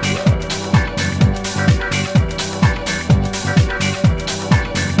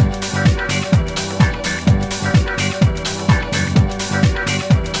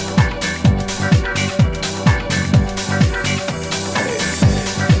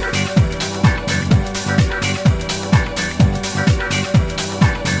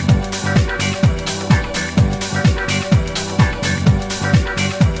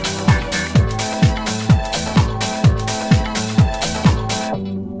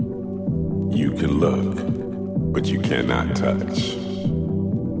 Touch.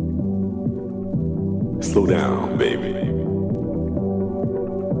 Slow down, baby.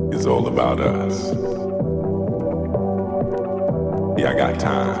 It's all about us. Yeah, I got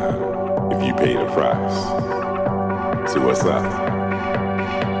time if you pay the price. So what's up?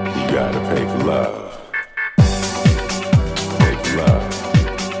 You gotta pay for love. Pay for love.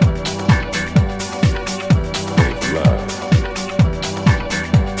 Pay for love.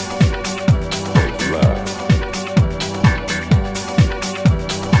 Pay for love.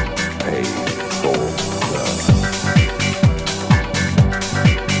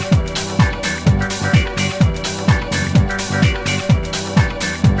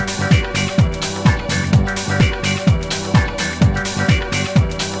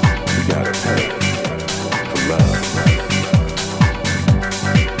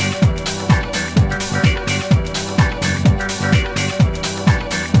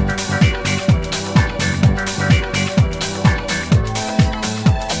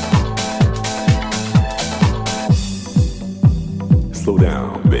 Slow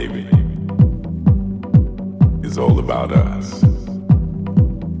down, baby. It's all about us.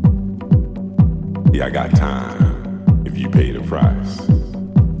 Yeah, I got time if you pay the price.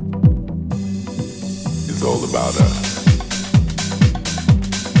 It's all about us.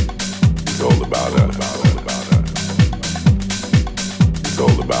 It's all about us. It's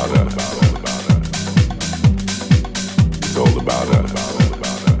all about us. It's all about us.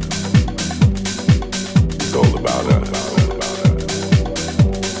 It's all about us.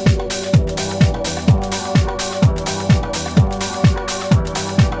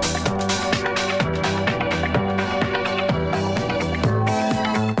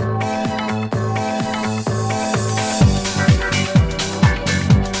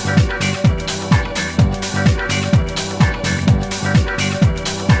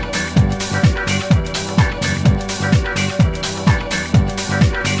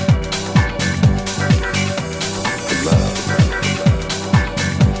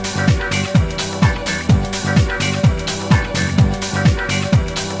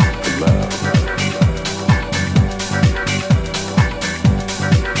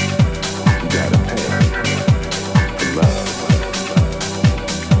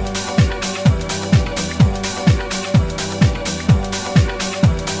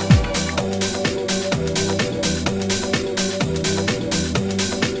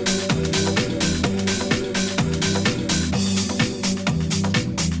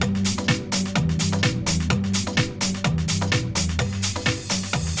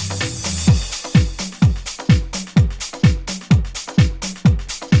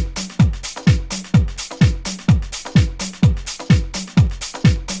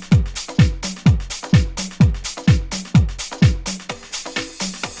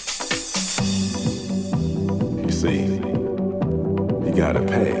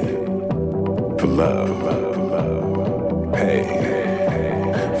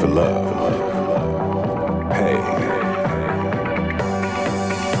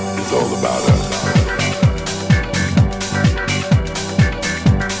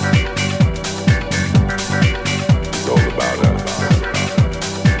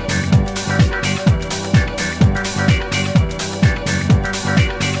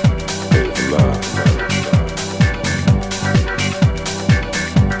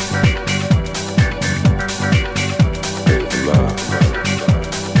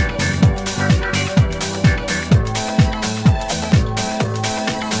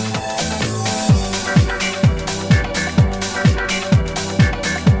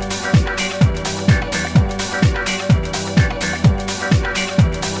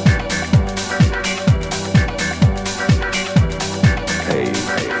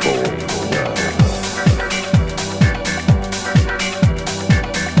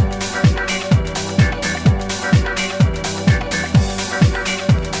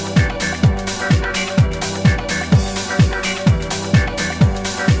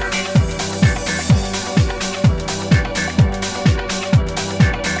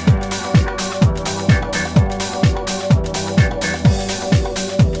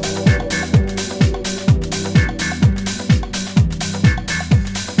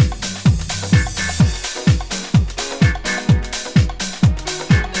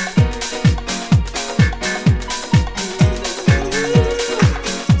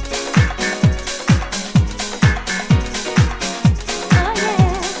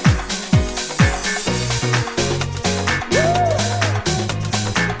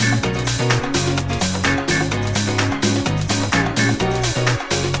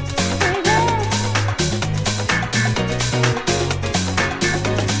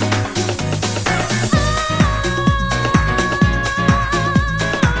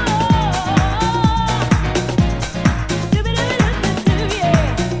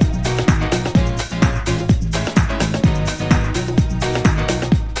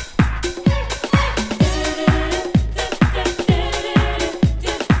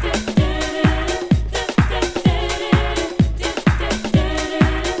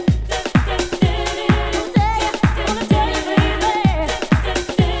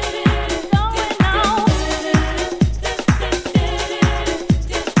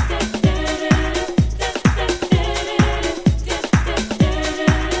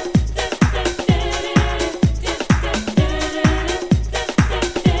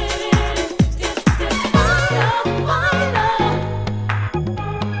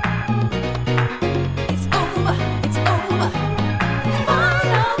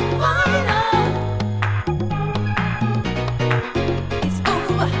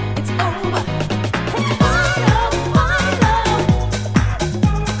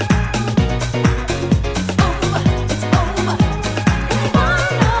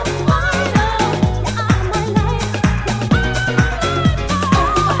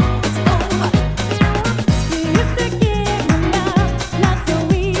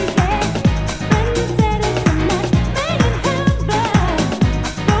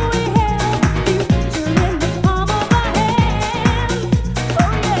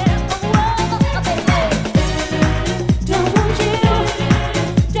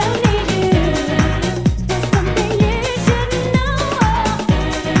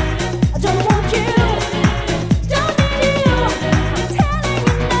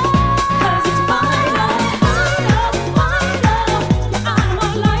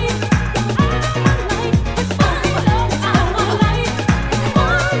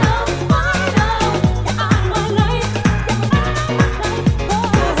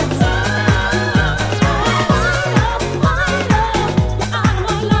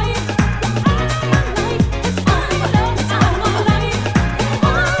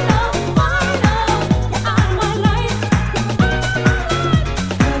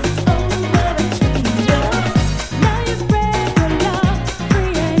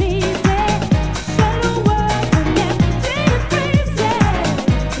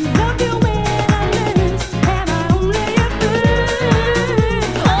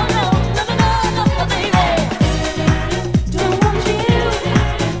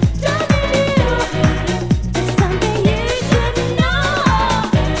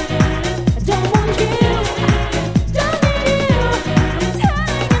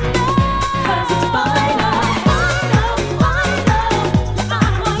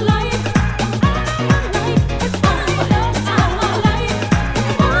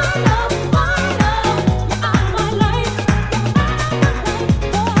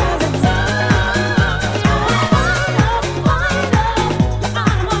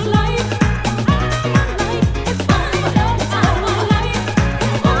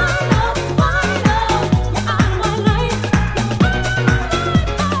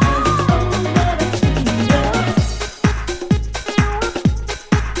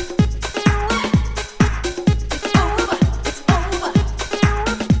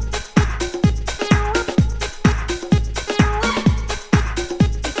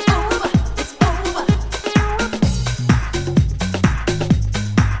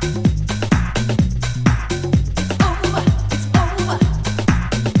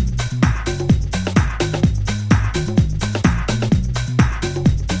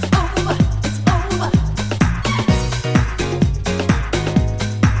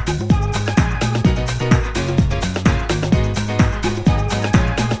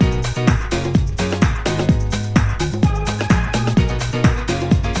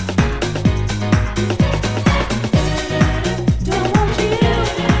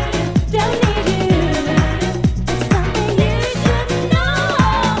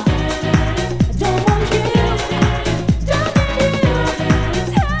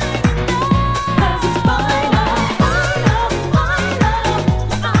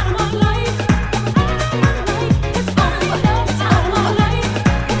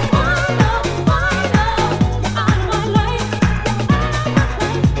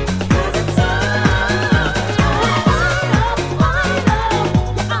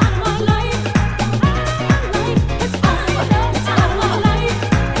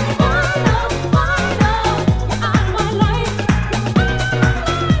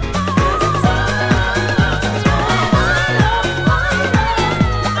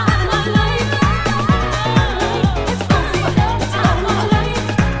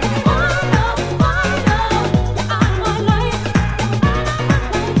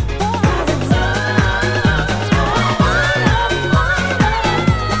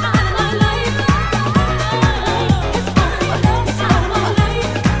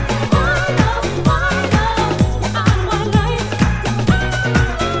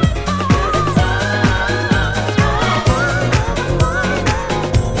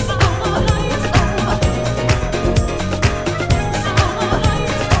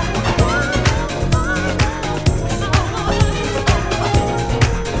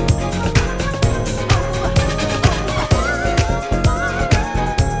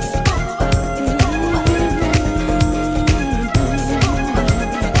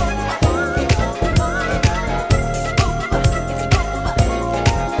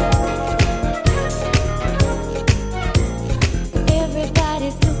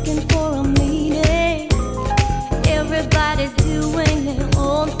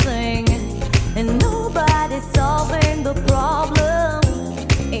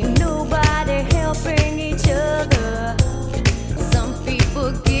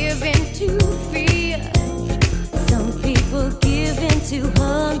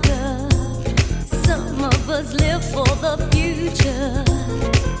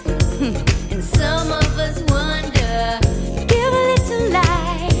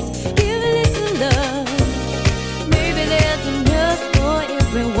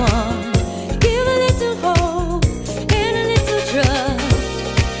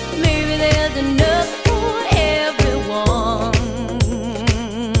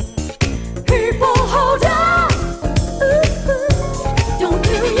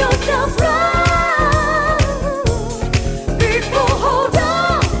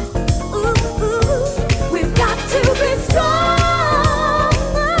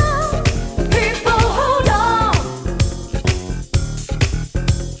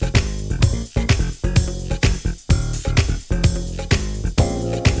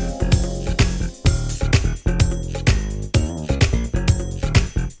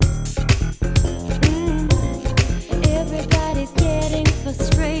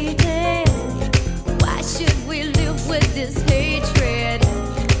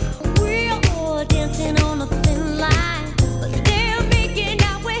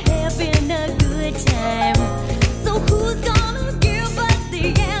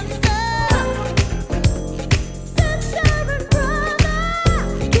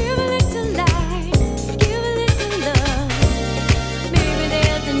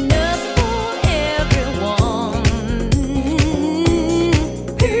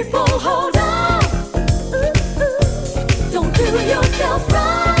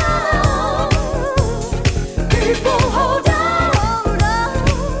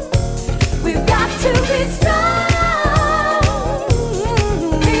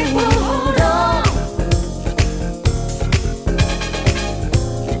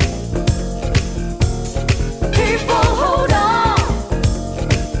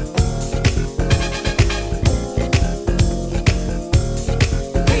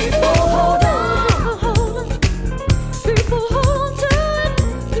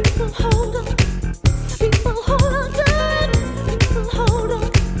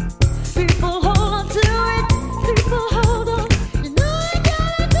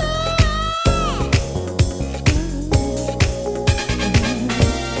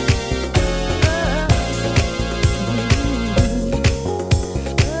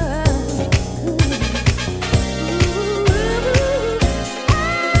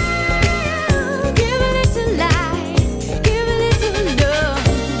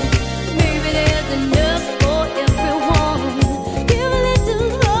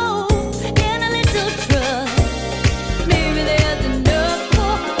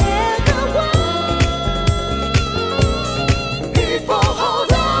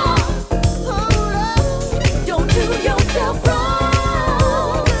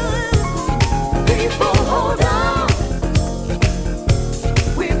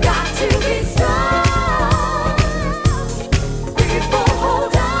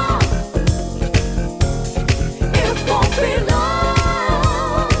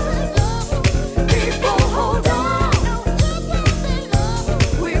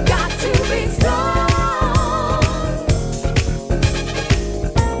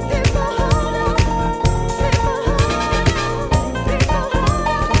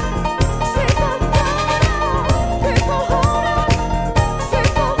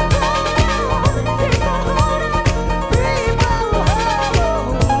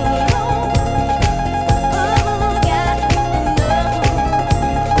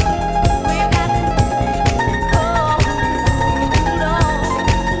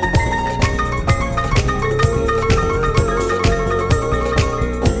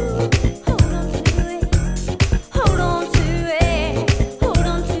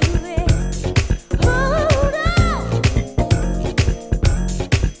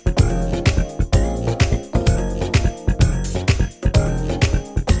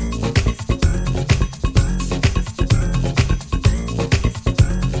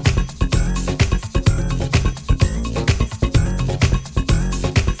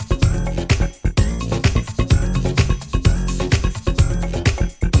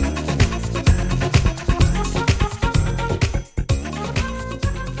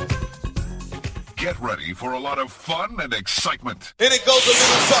 Get ready for a lot of fun and excitement. And it goes a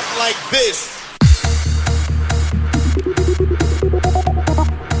little something like this.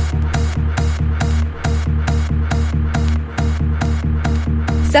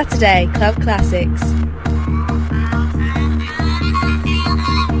 Saturday Club Classics.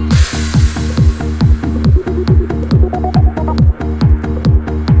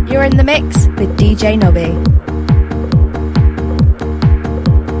 You're in the mix with DJ Nobby.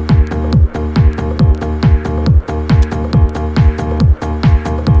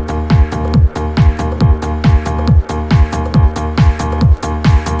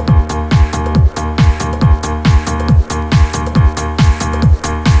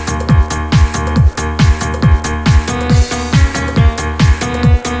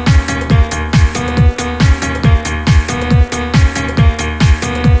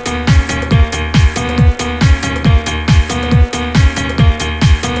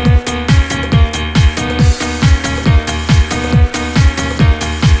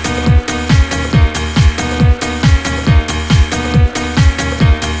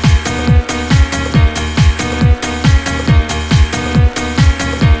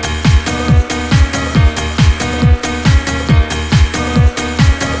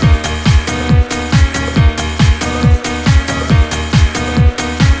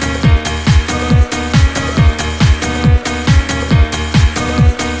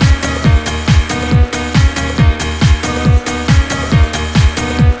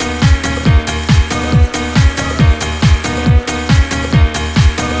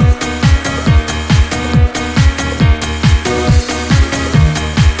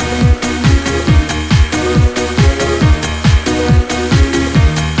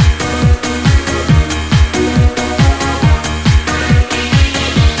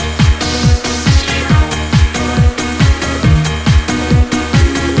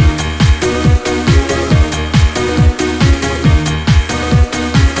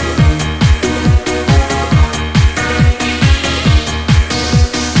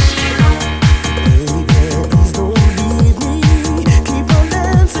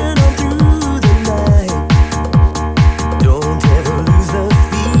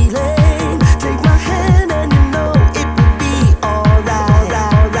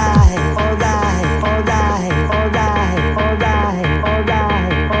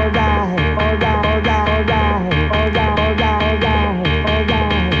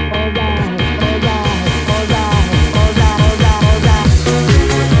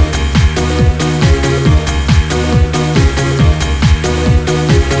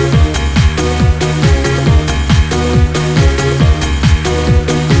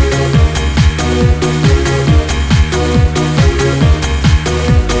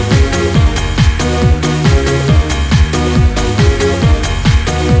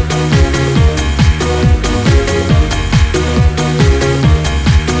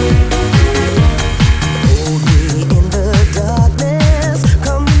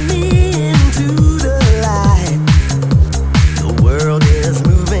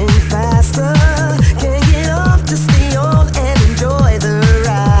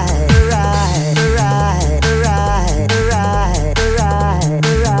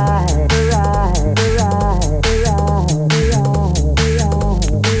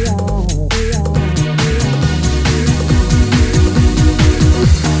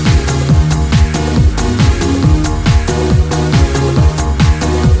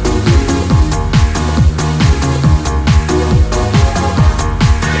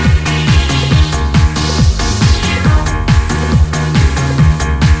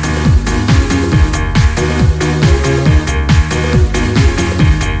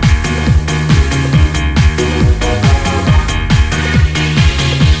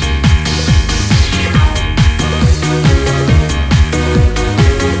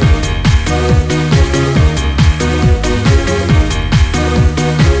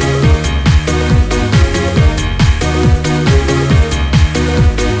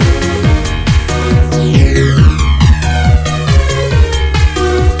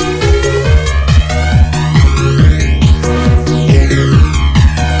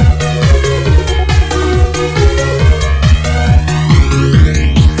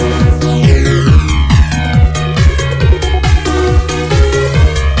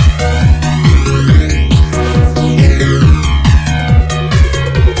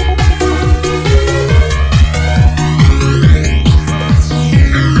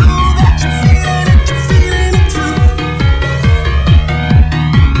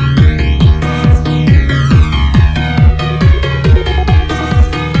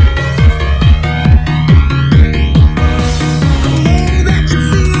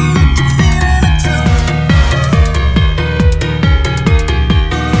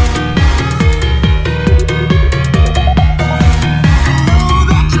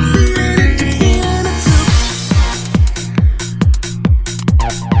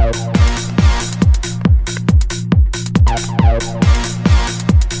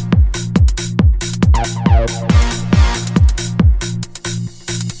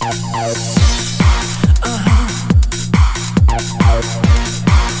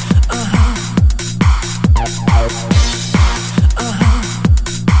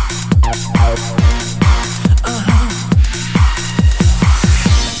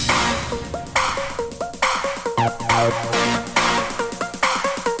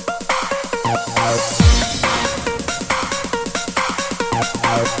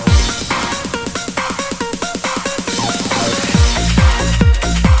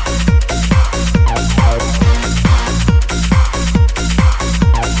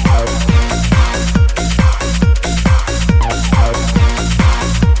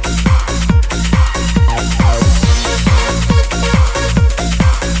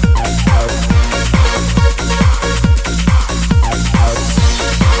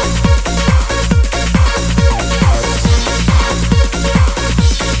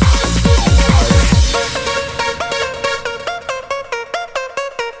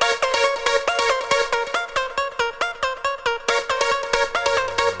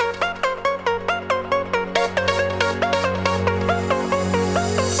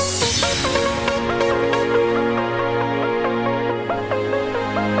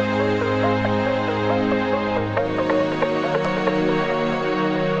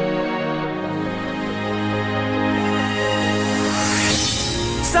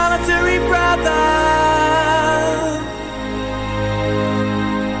 Solitary brother,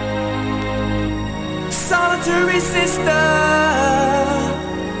 solitary sister,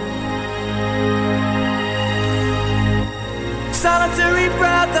 solitary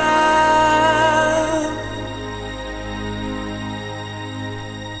brother,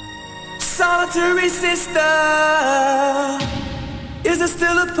 solitary sister. Is there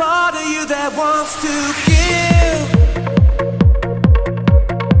still a part of you that wants to give?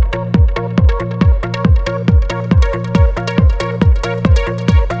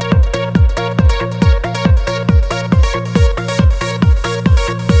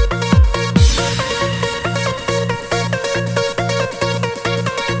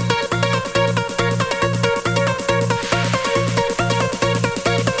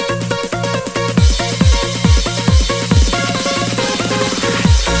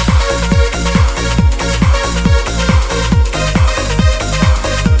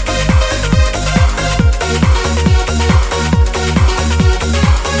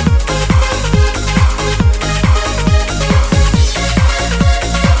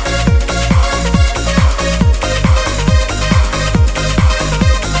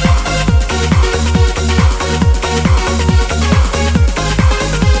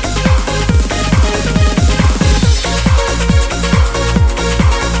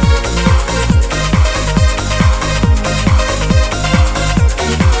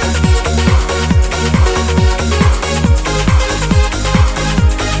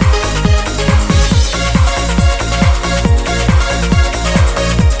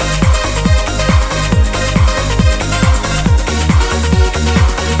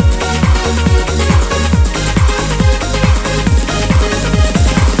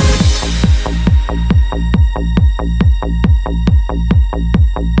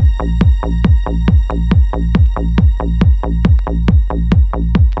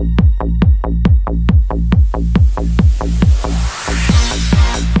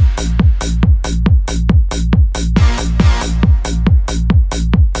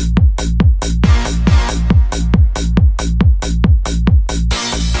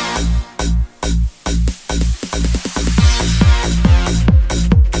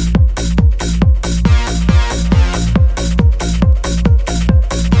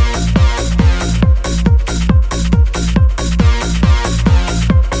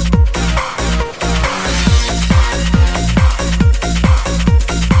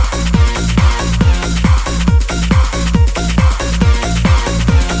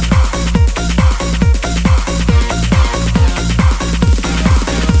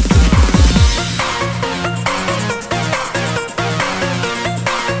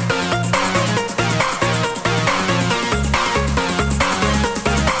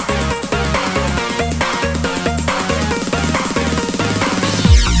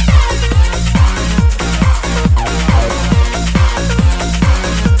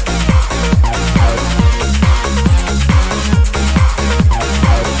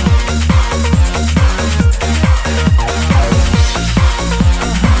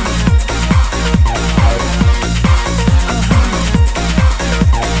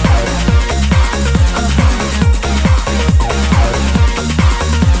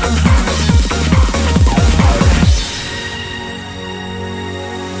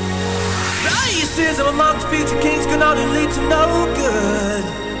 Future kings can only lead to no good.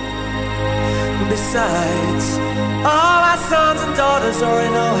 Besides, all our sons and daughters already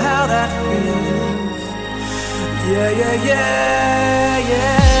know how that feels. Yeah, yeah, yeah,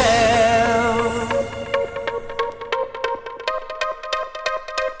 yeah.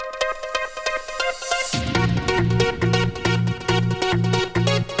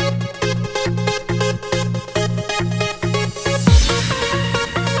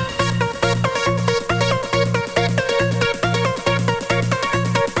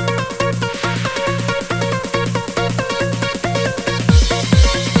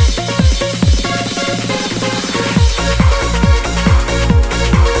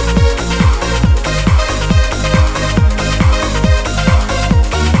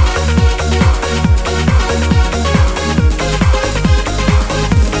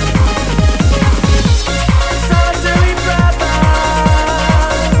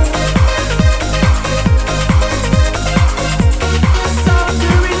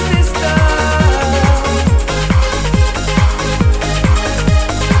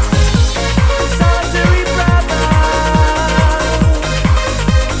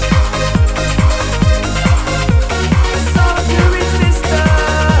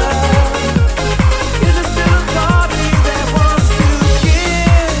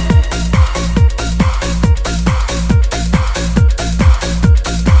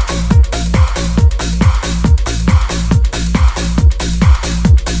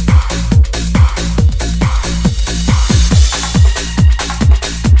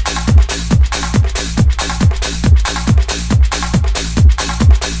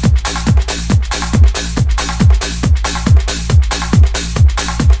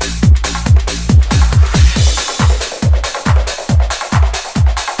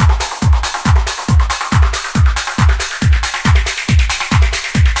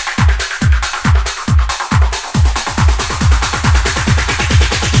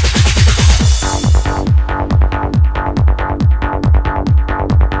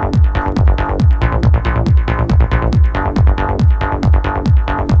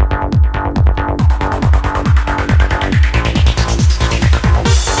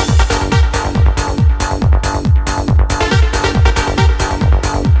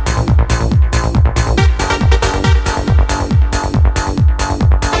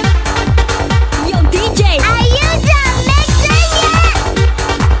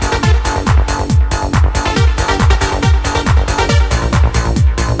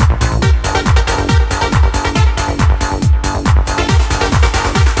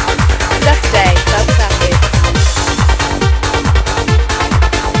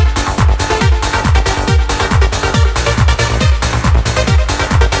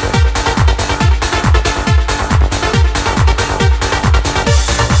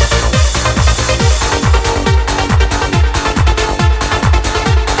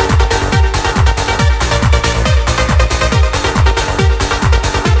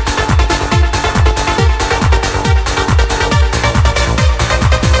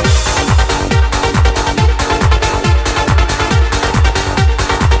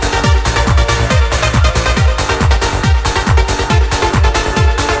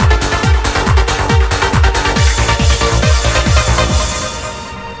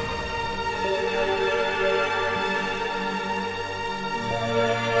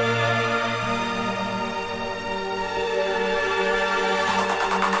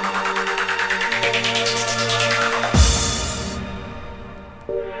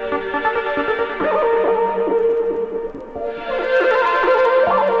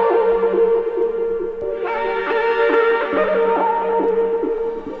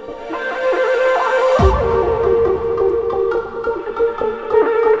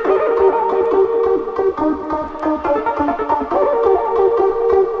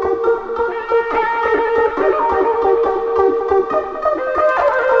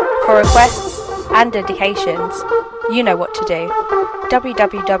 For requests and dedications, you know what to do.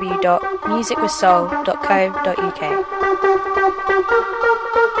 www.musicwithsoul.co.uk.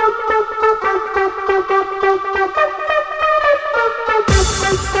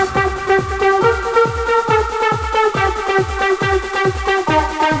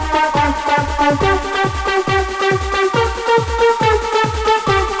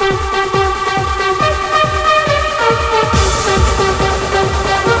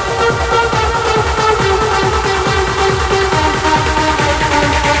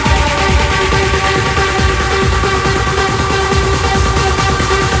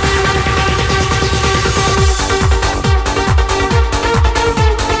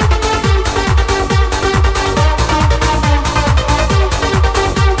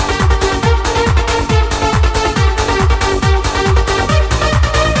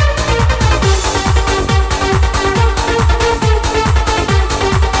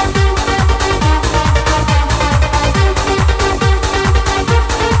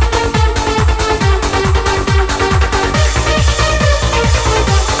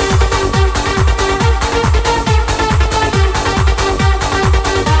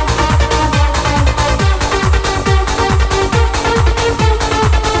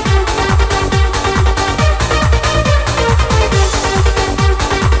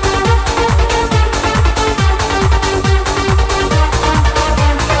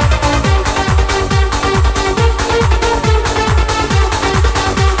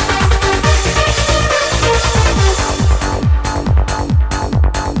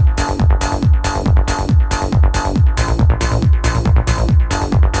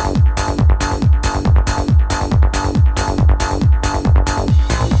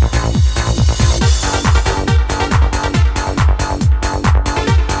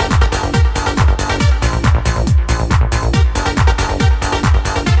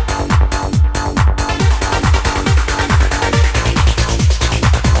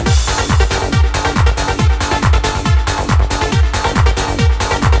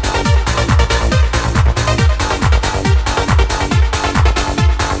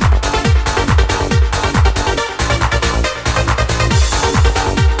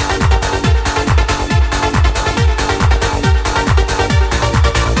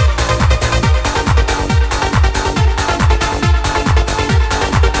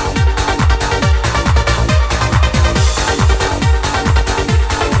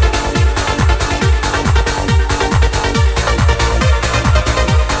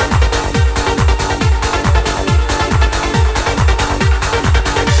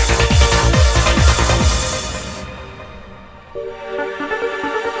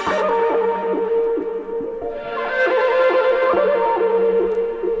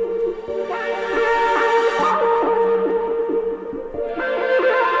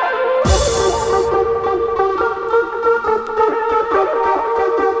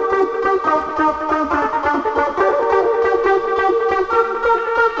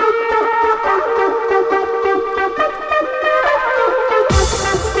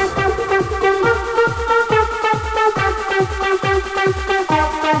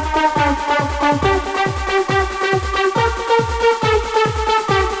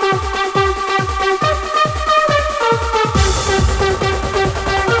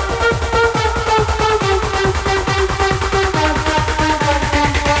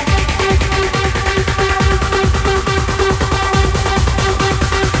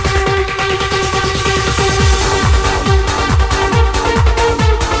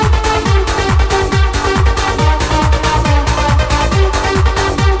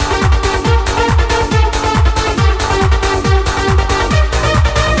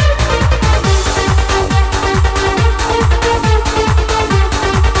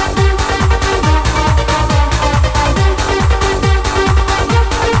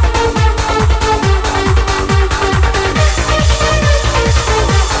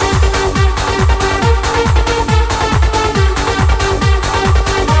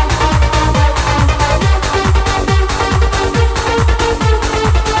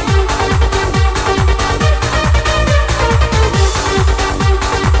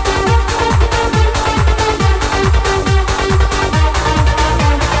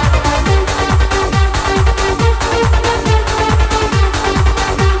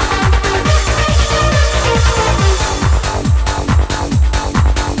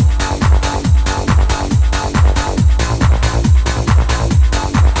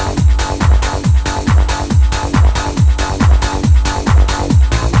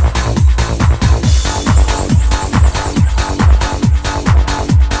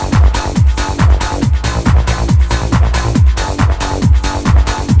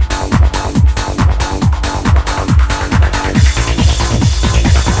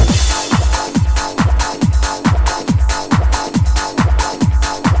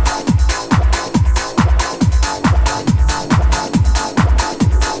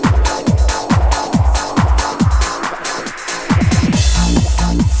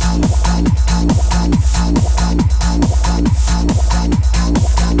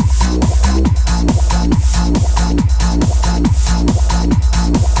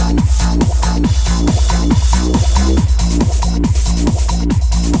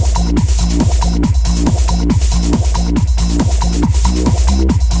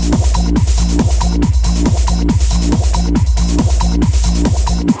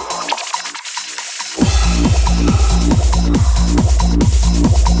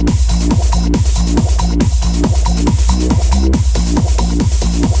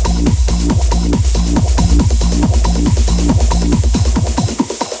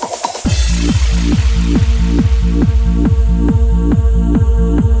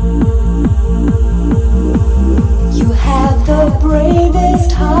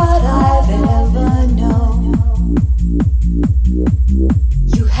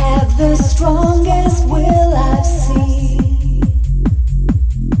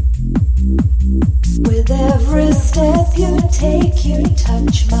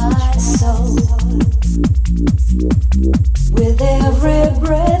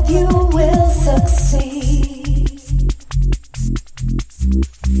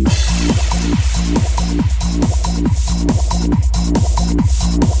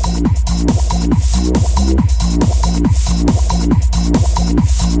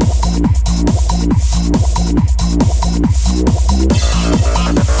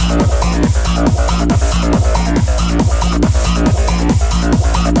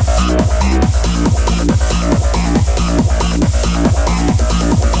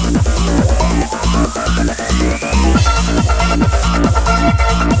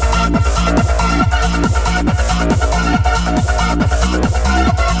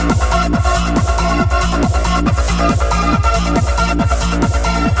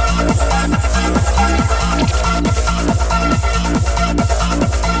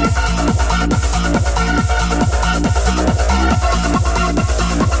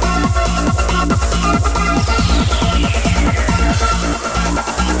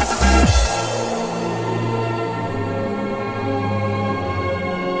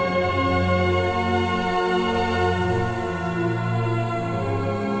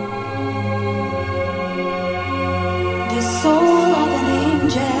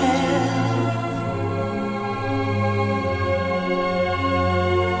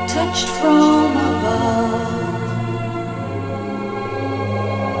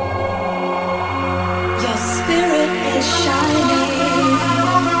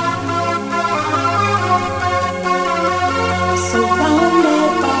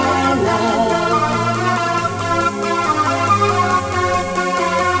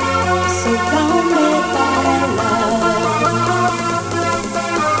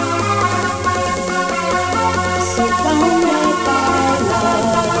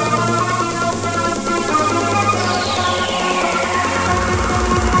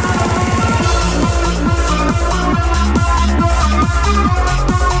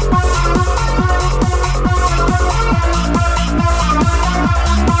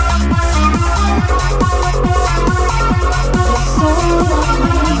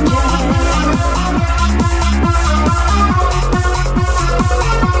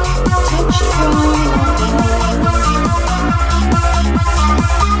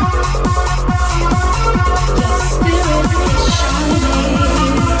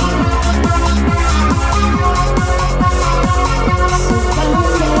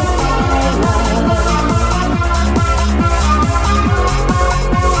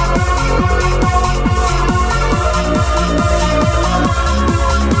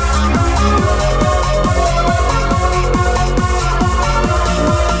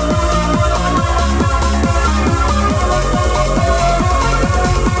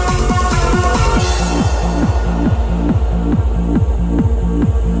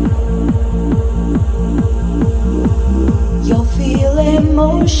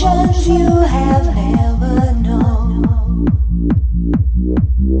 emotions you have never known.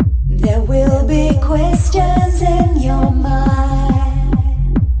 There will be questions in your mind.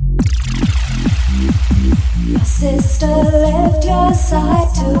 Your sister left your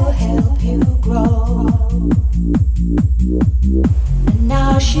side to help you grow, and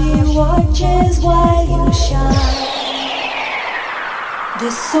now she watches while you shine.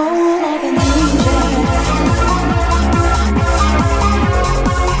 The soul of an angel.